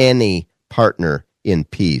to any partner in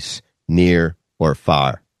peace, near or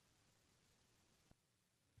far.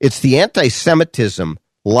 It's the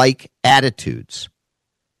anti-Semitism-like attitudes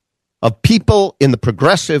of people in the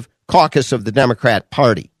progressive caucus of the Democrat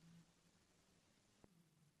Party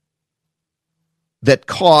that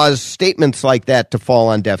cause statements like that to fall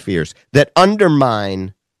on deaf ears, that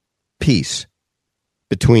undermine peace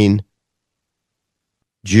between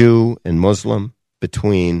Jew and Muslim,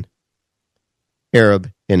 between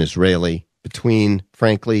Arab and Israeli, between,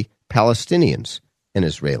 frankly, Palestinians and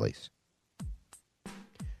Israelis.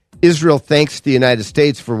 Israel thanks the United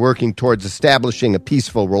States for working towards establishing a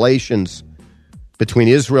peaceful relations between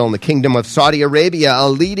Israel and the Kingdom of Saudi Arabia, a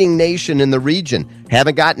leading nation in the region.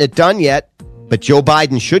 Haven't gotten it done yet, but Joe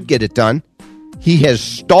Biden should get it done. He has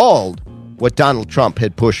stalled what Donald Trump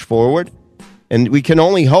had pushed forward, and we can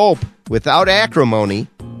only hope, without acrimony,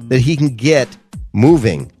 that he can get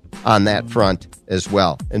moving on that front as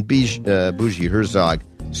well. And Bougie Herzog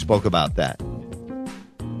spoke about that.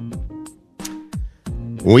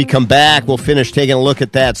 When we come back, we'll finish taking a look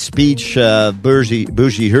at that speech,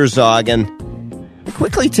 Bougie Herzog, and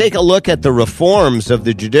quickly take a look at the reforms of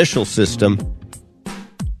the judicial system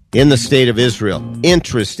in the state of Israel.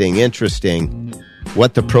 Interesting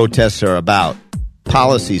what the protests are about.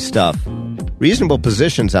 Policy stuff. Reasonable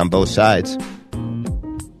positions on both sides.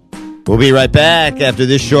 We'll be right back after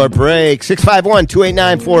this short break.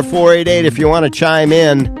 651-289-4488. If you want to chime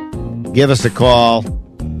in, give us a call.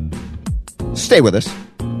 Stay with us.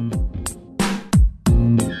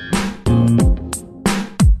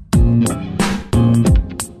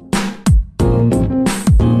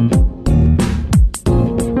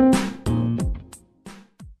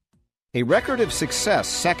 A record of success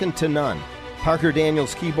second to none. Parker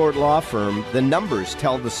Daniels Keyboard Law Firm, the numbers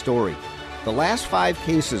tell the story. The last 5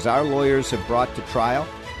 cases our lawyers have brought to trial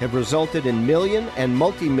have resulted in million and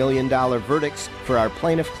multi-million-dollar verdicts for our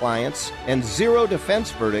plaintiff clients and 0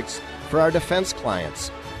 defense verdicts for our defense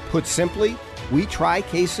clients. Put simply, we try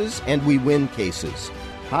cases and we win cases.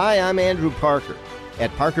 Hi, I'm Andrew Parker.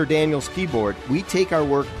 At Parker Daniels Keyboard, we take our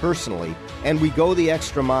work personally and we go the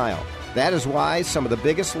extra mile. That is why some of the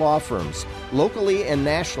biggest law firms, locally and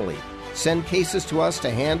nationally, send cases to us to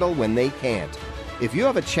handle when they can't. If you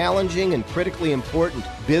have a challenging and critically important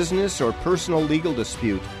business or personal legal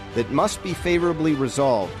dispute that must be favorably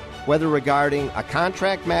resolved, whether regarding a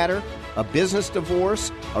contract matter, a business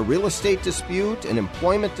divorce, a real estate dispute, an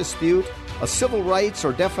employment dispute, a civil rights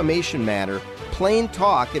or defamation matter, plain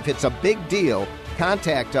talk, if it's a big deal,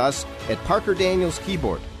 contact us at Parker Daniels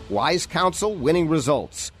Keyboard. Wise counsel, winning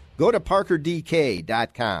results. Go to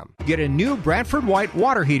parkerdk.com. Get a new Bradford White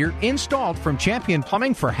water heater installed from Champion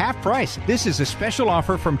Plumbing for half price. This is a special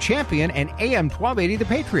offer from Champion and AM 1280 The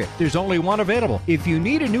Patriot. There's only one available. If you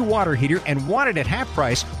need a new water heater and want it at half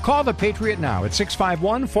price, call The Patriot now at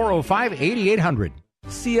 651-405-8800.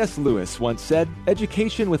 C.S. Lewis once said,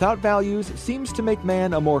 "Education without values seems to make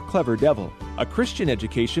man a more clever devil." A Christian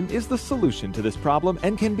education is the solution to this problem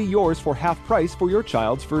and can be yours for half price for your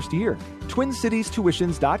child's first year.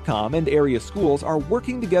 TwinCitiesTuitions.com and area schools are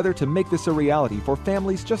working together to make this a reality for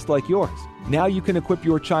families just like yours. Now you can equip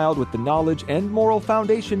your child with the knowledge and moral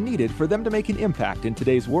foundation needed for them to make an impact in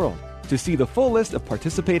today's world. To see the full list of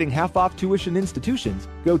participating half-off tuition institutions,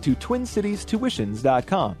 go to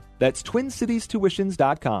TwinCitiesTuitions.com. That's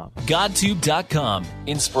TwinCitiesTuitions.com. GodTube.com.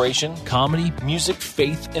 Inspiration, comedy, music,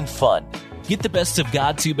 faith, and fun. Get the best of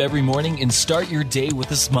GodTube every morning and start your day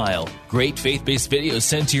with a smile. Great faith-based videos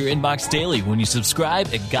sent to your inbox daily when you subscribe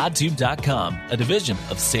at GodTube.com, a division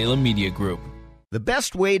of Salem Media Group. The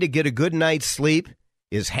best way to get a good night's sleep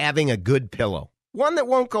is having a good pillow. One that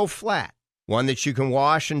won't go flat. One that you can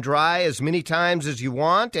wash and dry as many times as you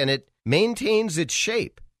want, and it maintains its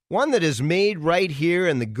shape. One that is made right here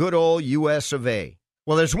in the good old U.S. of A.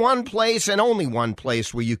 Well, there's one place and only one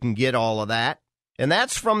place where you can get all of that, and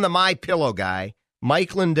that's from the MyPillow guy,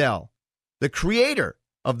 Mike Lindell, the creator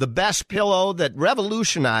of the best pillow that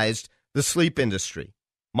revolutionized the sleep industry.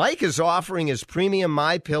 Mike is offering his premium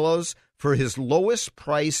MyPillows for his lowest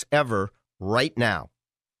price ever right now.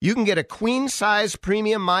 You can get a queen-size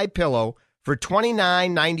premium MyPillow for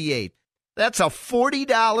 $29.98. That's a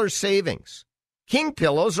 $40 savings. King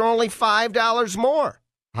pillows are only $5 more.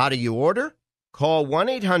 How do you order? Call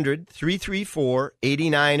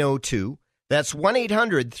 1-800-334-8902. That's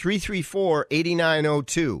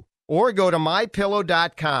 1-800-334-8902. Or go to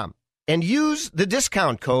mypillow.com and use the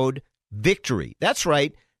discount code VICTORY. That's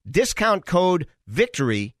right, discount code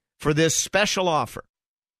VICTORY for this special offer.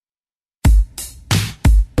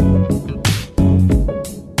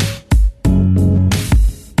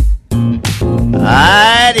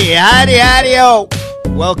 Howdy-o.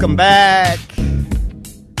 Welcome back.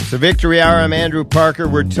 It's the Victory Hour. I'm Andrew Parker.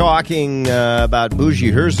 We're talking about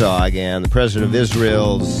Bougie Herzog and the President of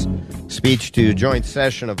Israel's speech to joint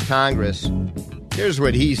session of Congress. Here's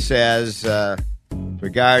what he says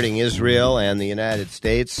regarding Israel and the United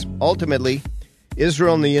States. Ultimately,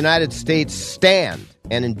 Israel and the United States stand,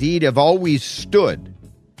 and indeed have always stood,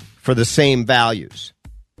 for the same values.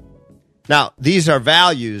 Now, these are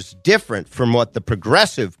values different from what the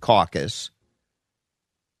Progressive Caucus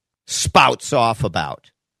spouts off about,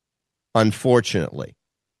 unfortunately.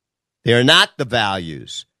 They are not the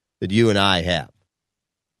values that you and I have.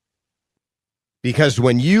 Because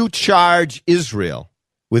when you charge Israel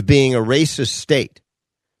with being a racist state,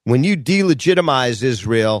 when you delegitimize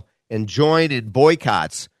Israel and join in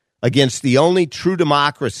boycotts against the only true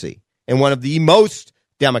democracy and one of the most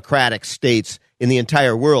democratic states in the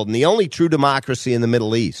entire world and the only true democracy in the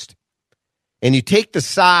Middle East, and you take the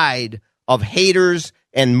side of haters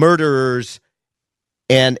and murderers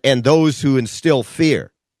and those who instill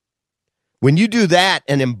fear, when you do that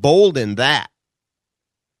and embolden that,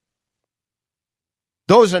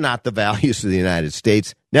 those are not the values of the United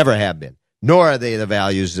States, never have been, nor are they the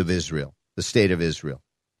values of Israel, the state of Israel.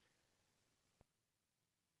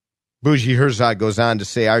 Bougie Herzog goes on to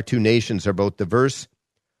say, our two nations are both diverse,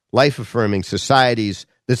 life-affirming societies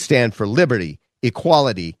that stand for liberty,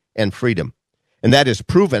 equality, and freedom. And that is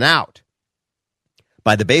proven out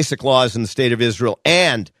by the basic laws in the state of Israel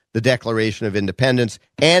and the Declaration of Independence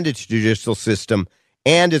and its judicial system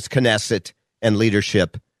and its Knesset and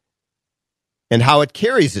leadership and how it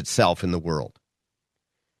carries itself in the world.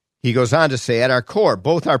 He goes on to say, at our core,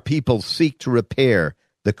 both our peoples seek to repair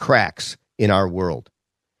the cracks in our world.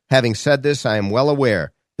 Having said this, I am well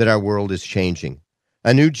aware that our world is changing.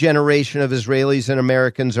 A new generation of Israelis and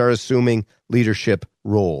Americans are assuming leadership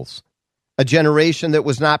roles. A generation that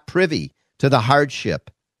was not privy to the hardship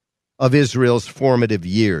of Israel's formative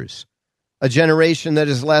years. A generation that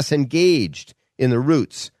is less engaged in the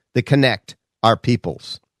roots that connect our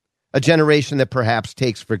peoples. A generation that perhaps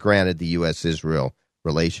takes for granted the U.S.-Israel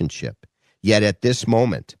relationship. Yet at this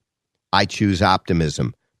moment, I choose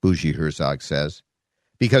optimism, Bougie Herzog says.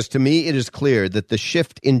 Because to me, it is clear that the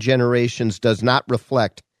shift in generations does not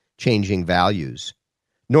reflect changing values,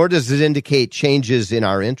 nor does it indicate changes in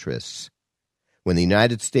our interests. When the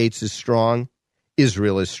United States is strong,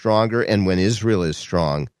 Israel is stronger, and when Israel is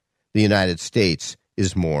strong, the United States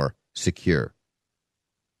is more secure.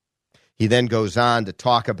 He then goes on to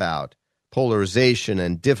talk about polarization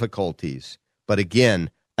and difficulties, but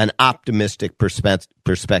again, an optimistic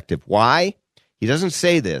perspective. Why? He doesn't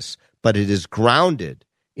say this, but it is grounded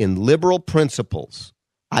in liberal principles,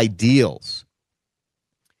 ideals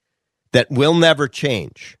that will never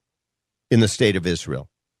change in the state of Israel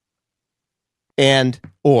and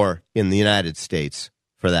or in the United States,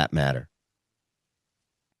 for that matter.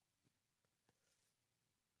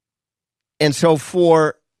 And so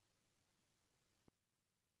for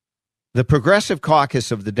the Progressive Caucus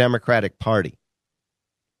of the Democratic Party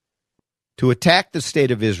to attack the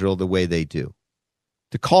state of Israel the way they do,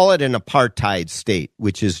 to call it an apartheid state,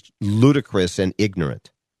 which is ludicrous and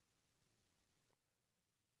ignorant,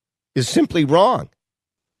 is simply wrong.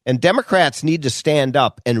 And Democrats need to stand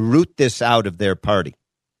up and root this out of their party,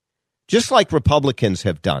 just like Republicans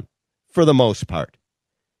have done, for the most part.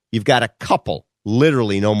 You've got a couple,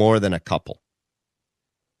 literally no more than a couple,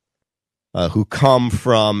 who come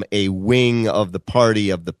from a wing of the party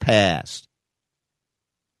of the past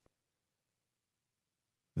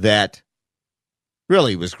that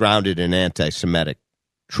really was grounded in anti-Semitic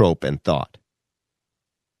trope and thought.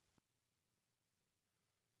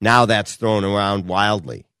 Now that's thrown around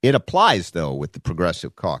wildly. It applies, though, with the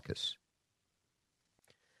Progressive Caucus.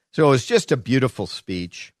 So it's just a beautiful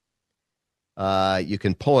speech. You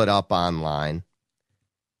can pull it up online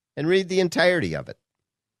and read the entirety of it.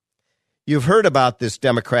 You've heard about this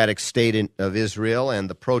democratic state of Israel and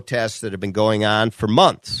the protests that have been going on for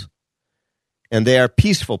months. And they are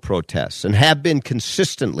peaceful protests and have been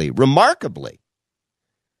consistently, remarkably.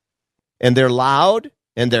 And they're loud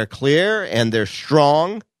and they're clear and they're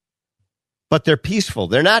strong, but they're peaceful.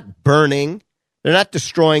 They're not burning. They're not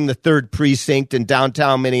destroying the 3rd precinct in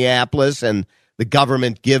downtown Minneapolis and the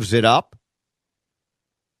government gives it up.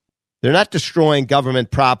 They're not destroying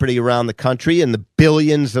government property around the country in the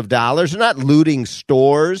billions of dollars. They're not looting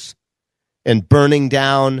stores and burning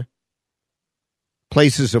down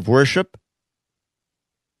places of worship.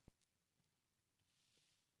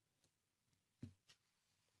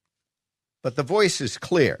 But the voice is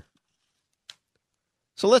clear.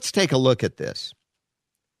 So let's take a look at this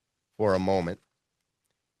for a moment.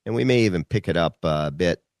 And we may even pick it up a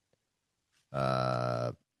bit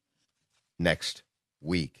next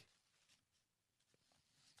week.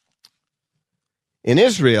 In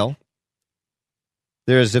Israel,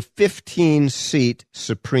 there is a 15-seat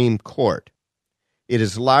Supreme Court. It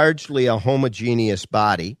is largely a homogeneous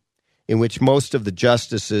body in which most of the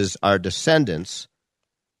justices are descendants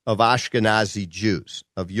of Ashkenazi Jews,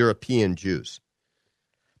 of European Jews.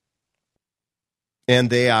 And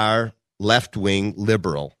they are left-wing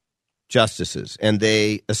liberal justices, and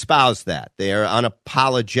they espouse that. They are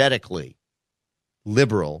unapologetically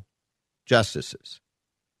liberal justices.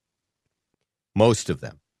 Most of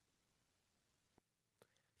them.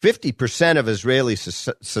 50% of Israeli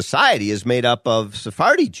society is made up of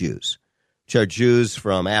Sephardi Jews, which are Jews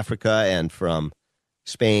from Africa and from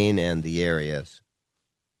Spain and the areas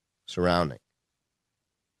surrounding.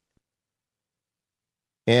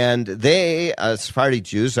 And they, Sephardi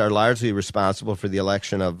Jews, are largely responsible for the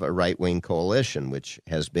election of a right-wing coalition, which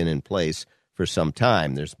has been in place for some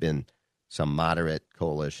time. There's been some moderate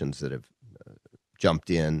coalitions that have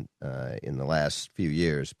jumped in the last few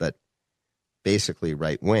years, but basically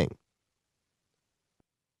right-wing.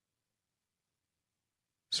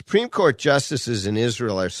 Supreme Court justices in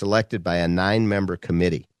Israel are selected by a 9-member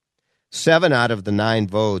committee. 7 out of the 9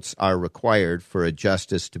 votes are required for a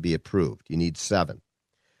justice to be approved. You need 7.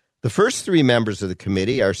 The first 3 members of the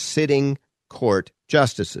committee are sitting court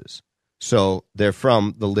justices, so they're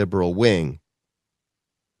from the liberal wing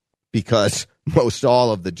because most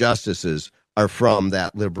all of the justices are from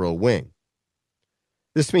that liberal wing.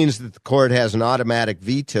 This means that the court has an automatic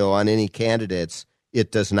veto on any candidates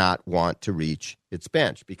it does not want to reach its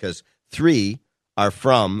bench because 3 are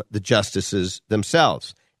from the justices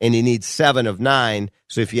themselves. And you need 7 of 9,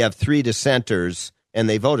 so if you have 3 dissenters and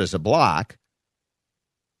they vote as a block,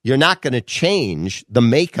 you're not going to change the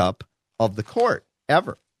makeup of the court,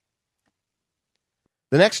 ever.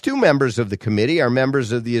 The next 2 members of the committee are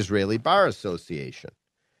members of the Israeli Bar Association.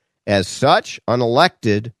 As such,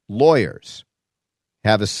 unelected lawyers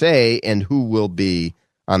have a say in who will be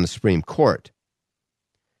on the Supreme Court.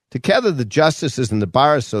 Together, the justices in the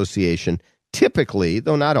Bar Association typically,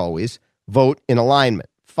 though not always, vote in alignment,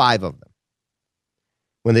 5 of them.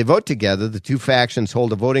 When they vote together, the 2 factions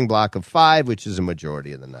hold a voting block of 5, which is a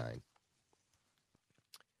majority of the 9.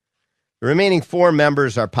 The remaining 4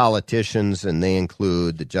 members are politicians, and they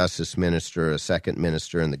include the justice minister, a second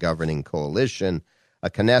minister in the governing coalition,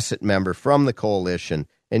 a Knesset member from the coalition,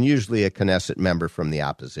 and usually a Knesset member from the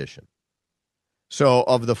opposition. So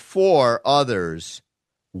of the 4 others,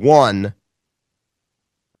 1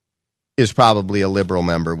 is probably a liberal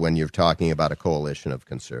member when you're talking about a coalition of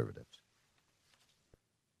conservatives.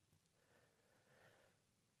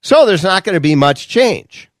 So there's not going to be much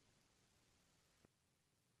change.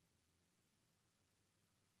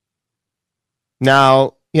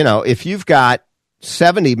 Now, if you've got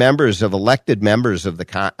 70 members of elected members of the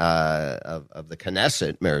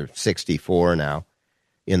Knesset, or 64 now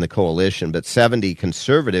in the coalition, but 70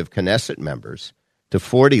 conservative Knesset members to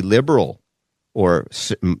 40 liberal or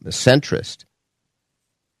centrist,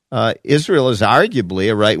 Israel is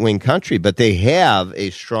arguably a right-wing country, but they have a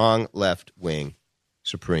strong left-wing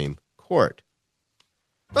Supreme Court.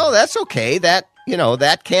 Well, that's okay. That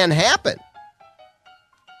can happen.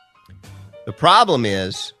 The problem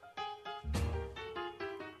is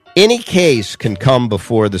any case can come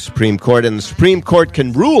before the Supreme Court, and the Supreme Court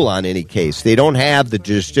can rule on any case. They don't have the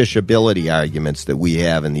justiciability arguments that we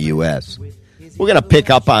have in the U.S. We're going to pick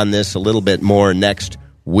up on this a little bit more next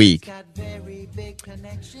week.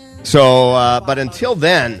 So, but until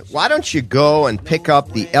then, why don't you go and pick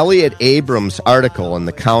up the Elliott Abrams article in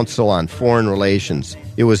the Council on Foreign Relations.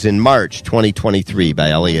 It was in March 2023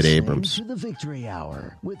 by Elliott Abrams. To the Victory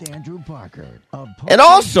Hour with Andrew Parker. And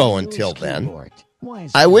also until then,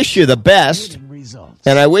 I wish you the best results.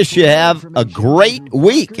 And I wish you have a great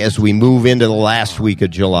week as we move into the last week of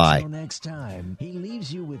July.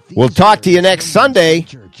 We'll talk to you next Sunday.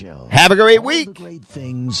 Have a great week. Great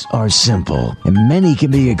things are simple, and many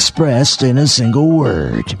can be expressed in a single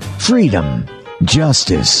word. Freedom,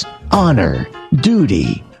 justice, honor,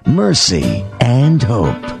 duty, mercy, and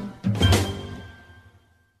hope.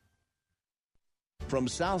 From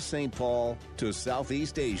South St. Paul to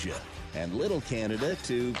Southeast Asia and Little Canada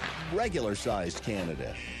to regular-sized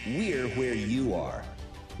Canada, we're where you are.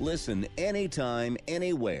 Listen anytime,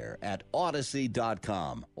 anywhere at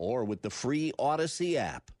Odyssey.com or with the free Odyssey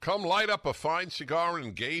app. Come light up a fine cigar and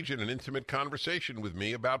engage in an intimate conversation with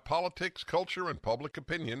me about politics, culture, and public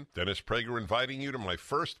opinion. Dennis Prager inviting you to my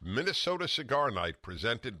first Minnesota Cigar Night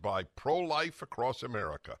presented by Pro-Life Across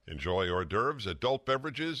America. Enjoy hors d'oeuvres, adult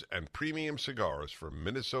beverages, and premium cigars from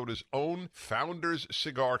Minnesota's own Founders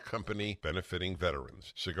Cigar Company, benefiting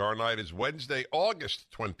veterans. Cigar Night is Wednesday, August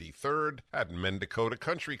 23rd at Mendocota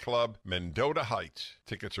Country Club, Mendota Heights.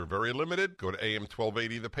 Tickets are very limited. Go to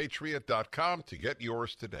am1280thepatriot.com to get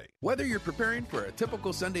yours today. Whether you're preparing for a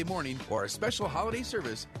typical Sunday morning or a special holiday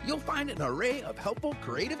service, you'll find an array of helpful,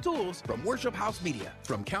 creative tools from Worship House Media.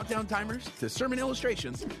 From countdown timers to sermon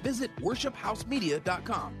illustrations, visit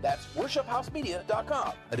worshiphousemedia.com. That's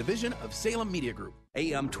worshiphousemedia.com, a division of Salem Media Group.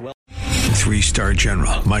 AM 12. 3-star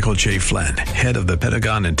General Michael J. Flynn, head of the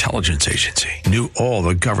Pentagon Intelligence Agency, knew all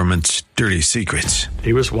the government's dirty secrets.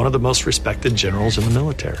 He was one of the most respected generals in the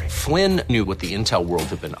military. Flynn knew what the intel world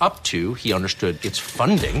had been up to. He understood its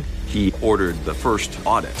funding. He ordered the first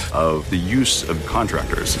audit of the use of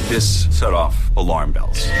contractors. This set off alarm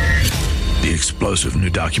bells. The explosive new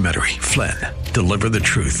documentary, Flynn, Deliver the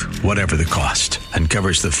Truth, Whatever the Cost,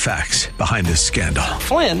 uncovers the facts behind this scandal.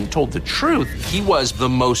 Flynn told the truth. He was the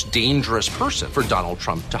most dangerous person for Donald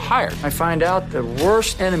Trump to hire. I find out the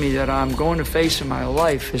worst enemy that I'm going to face in my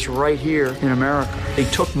life is right here in America. They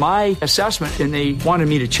took my assessment and they wanted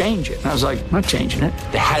me to change it. And I was like, I'm not changing it.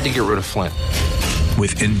 They had to get rid of Flynn.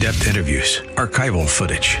 With in-depth interviews, archival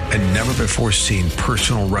footage, and never-before-seen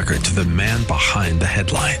personal records of the man behind the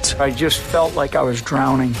headlines. I just felt like I was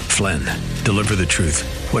drowning. Flynn, Deliver the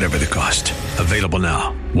Truth, Whatever the Cost. Available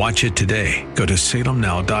now. Watch it today. Go to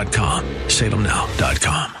salemnow.com.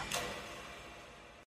 salemnow.com.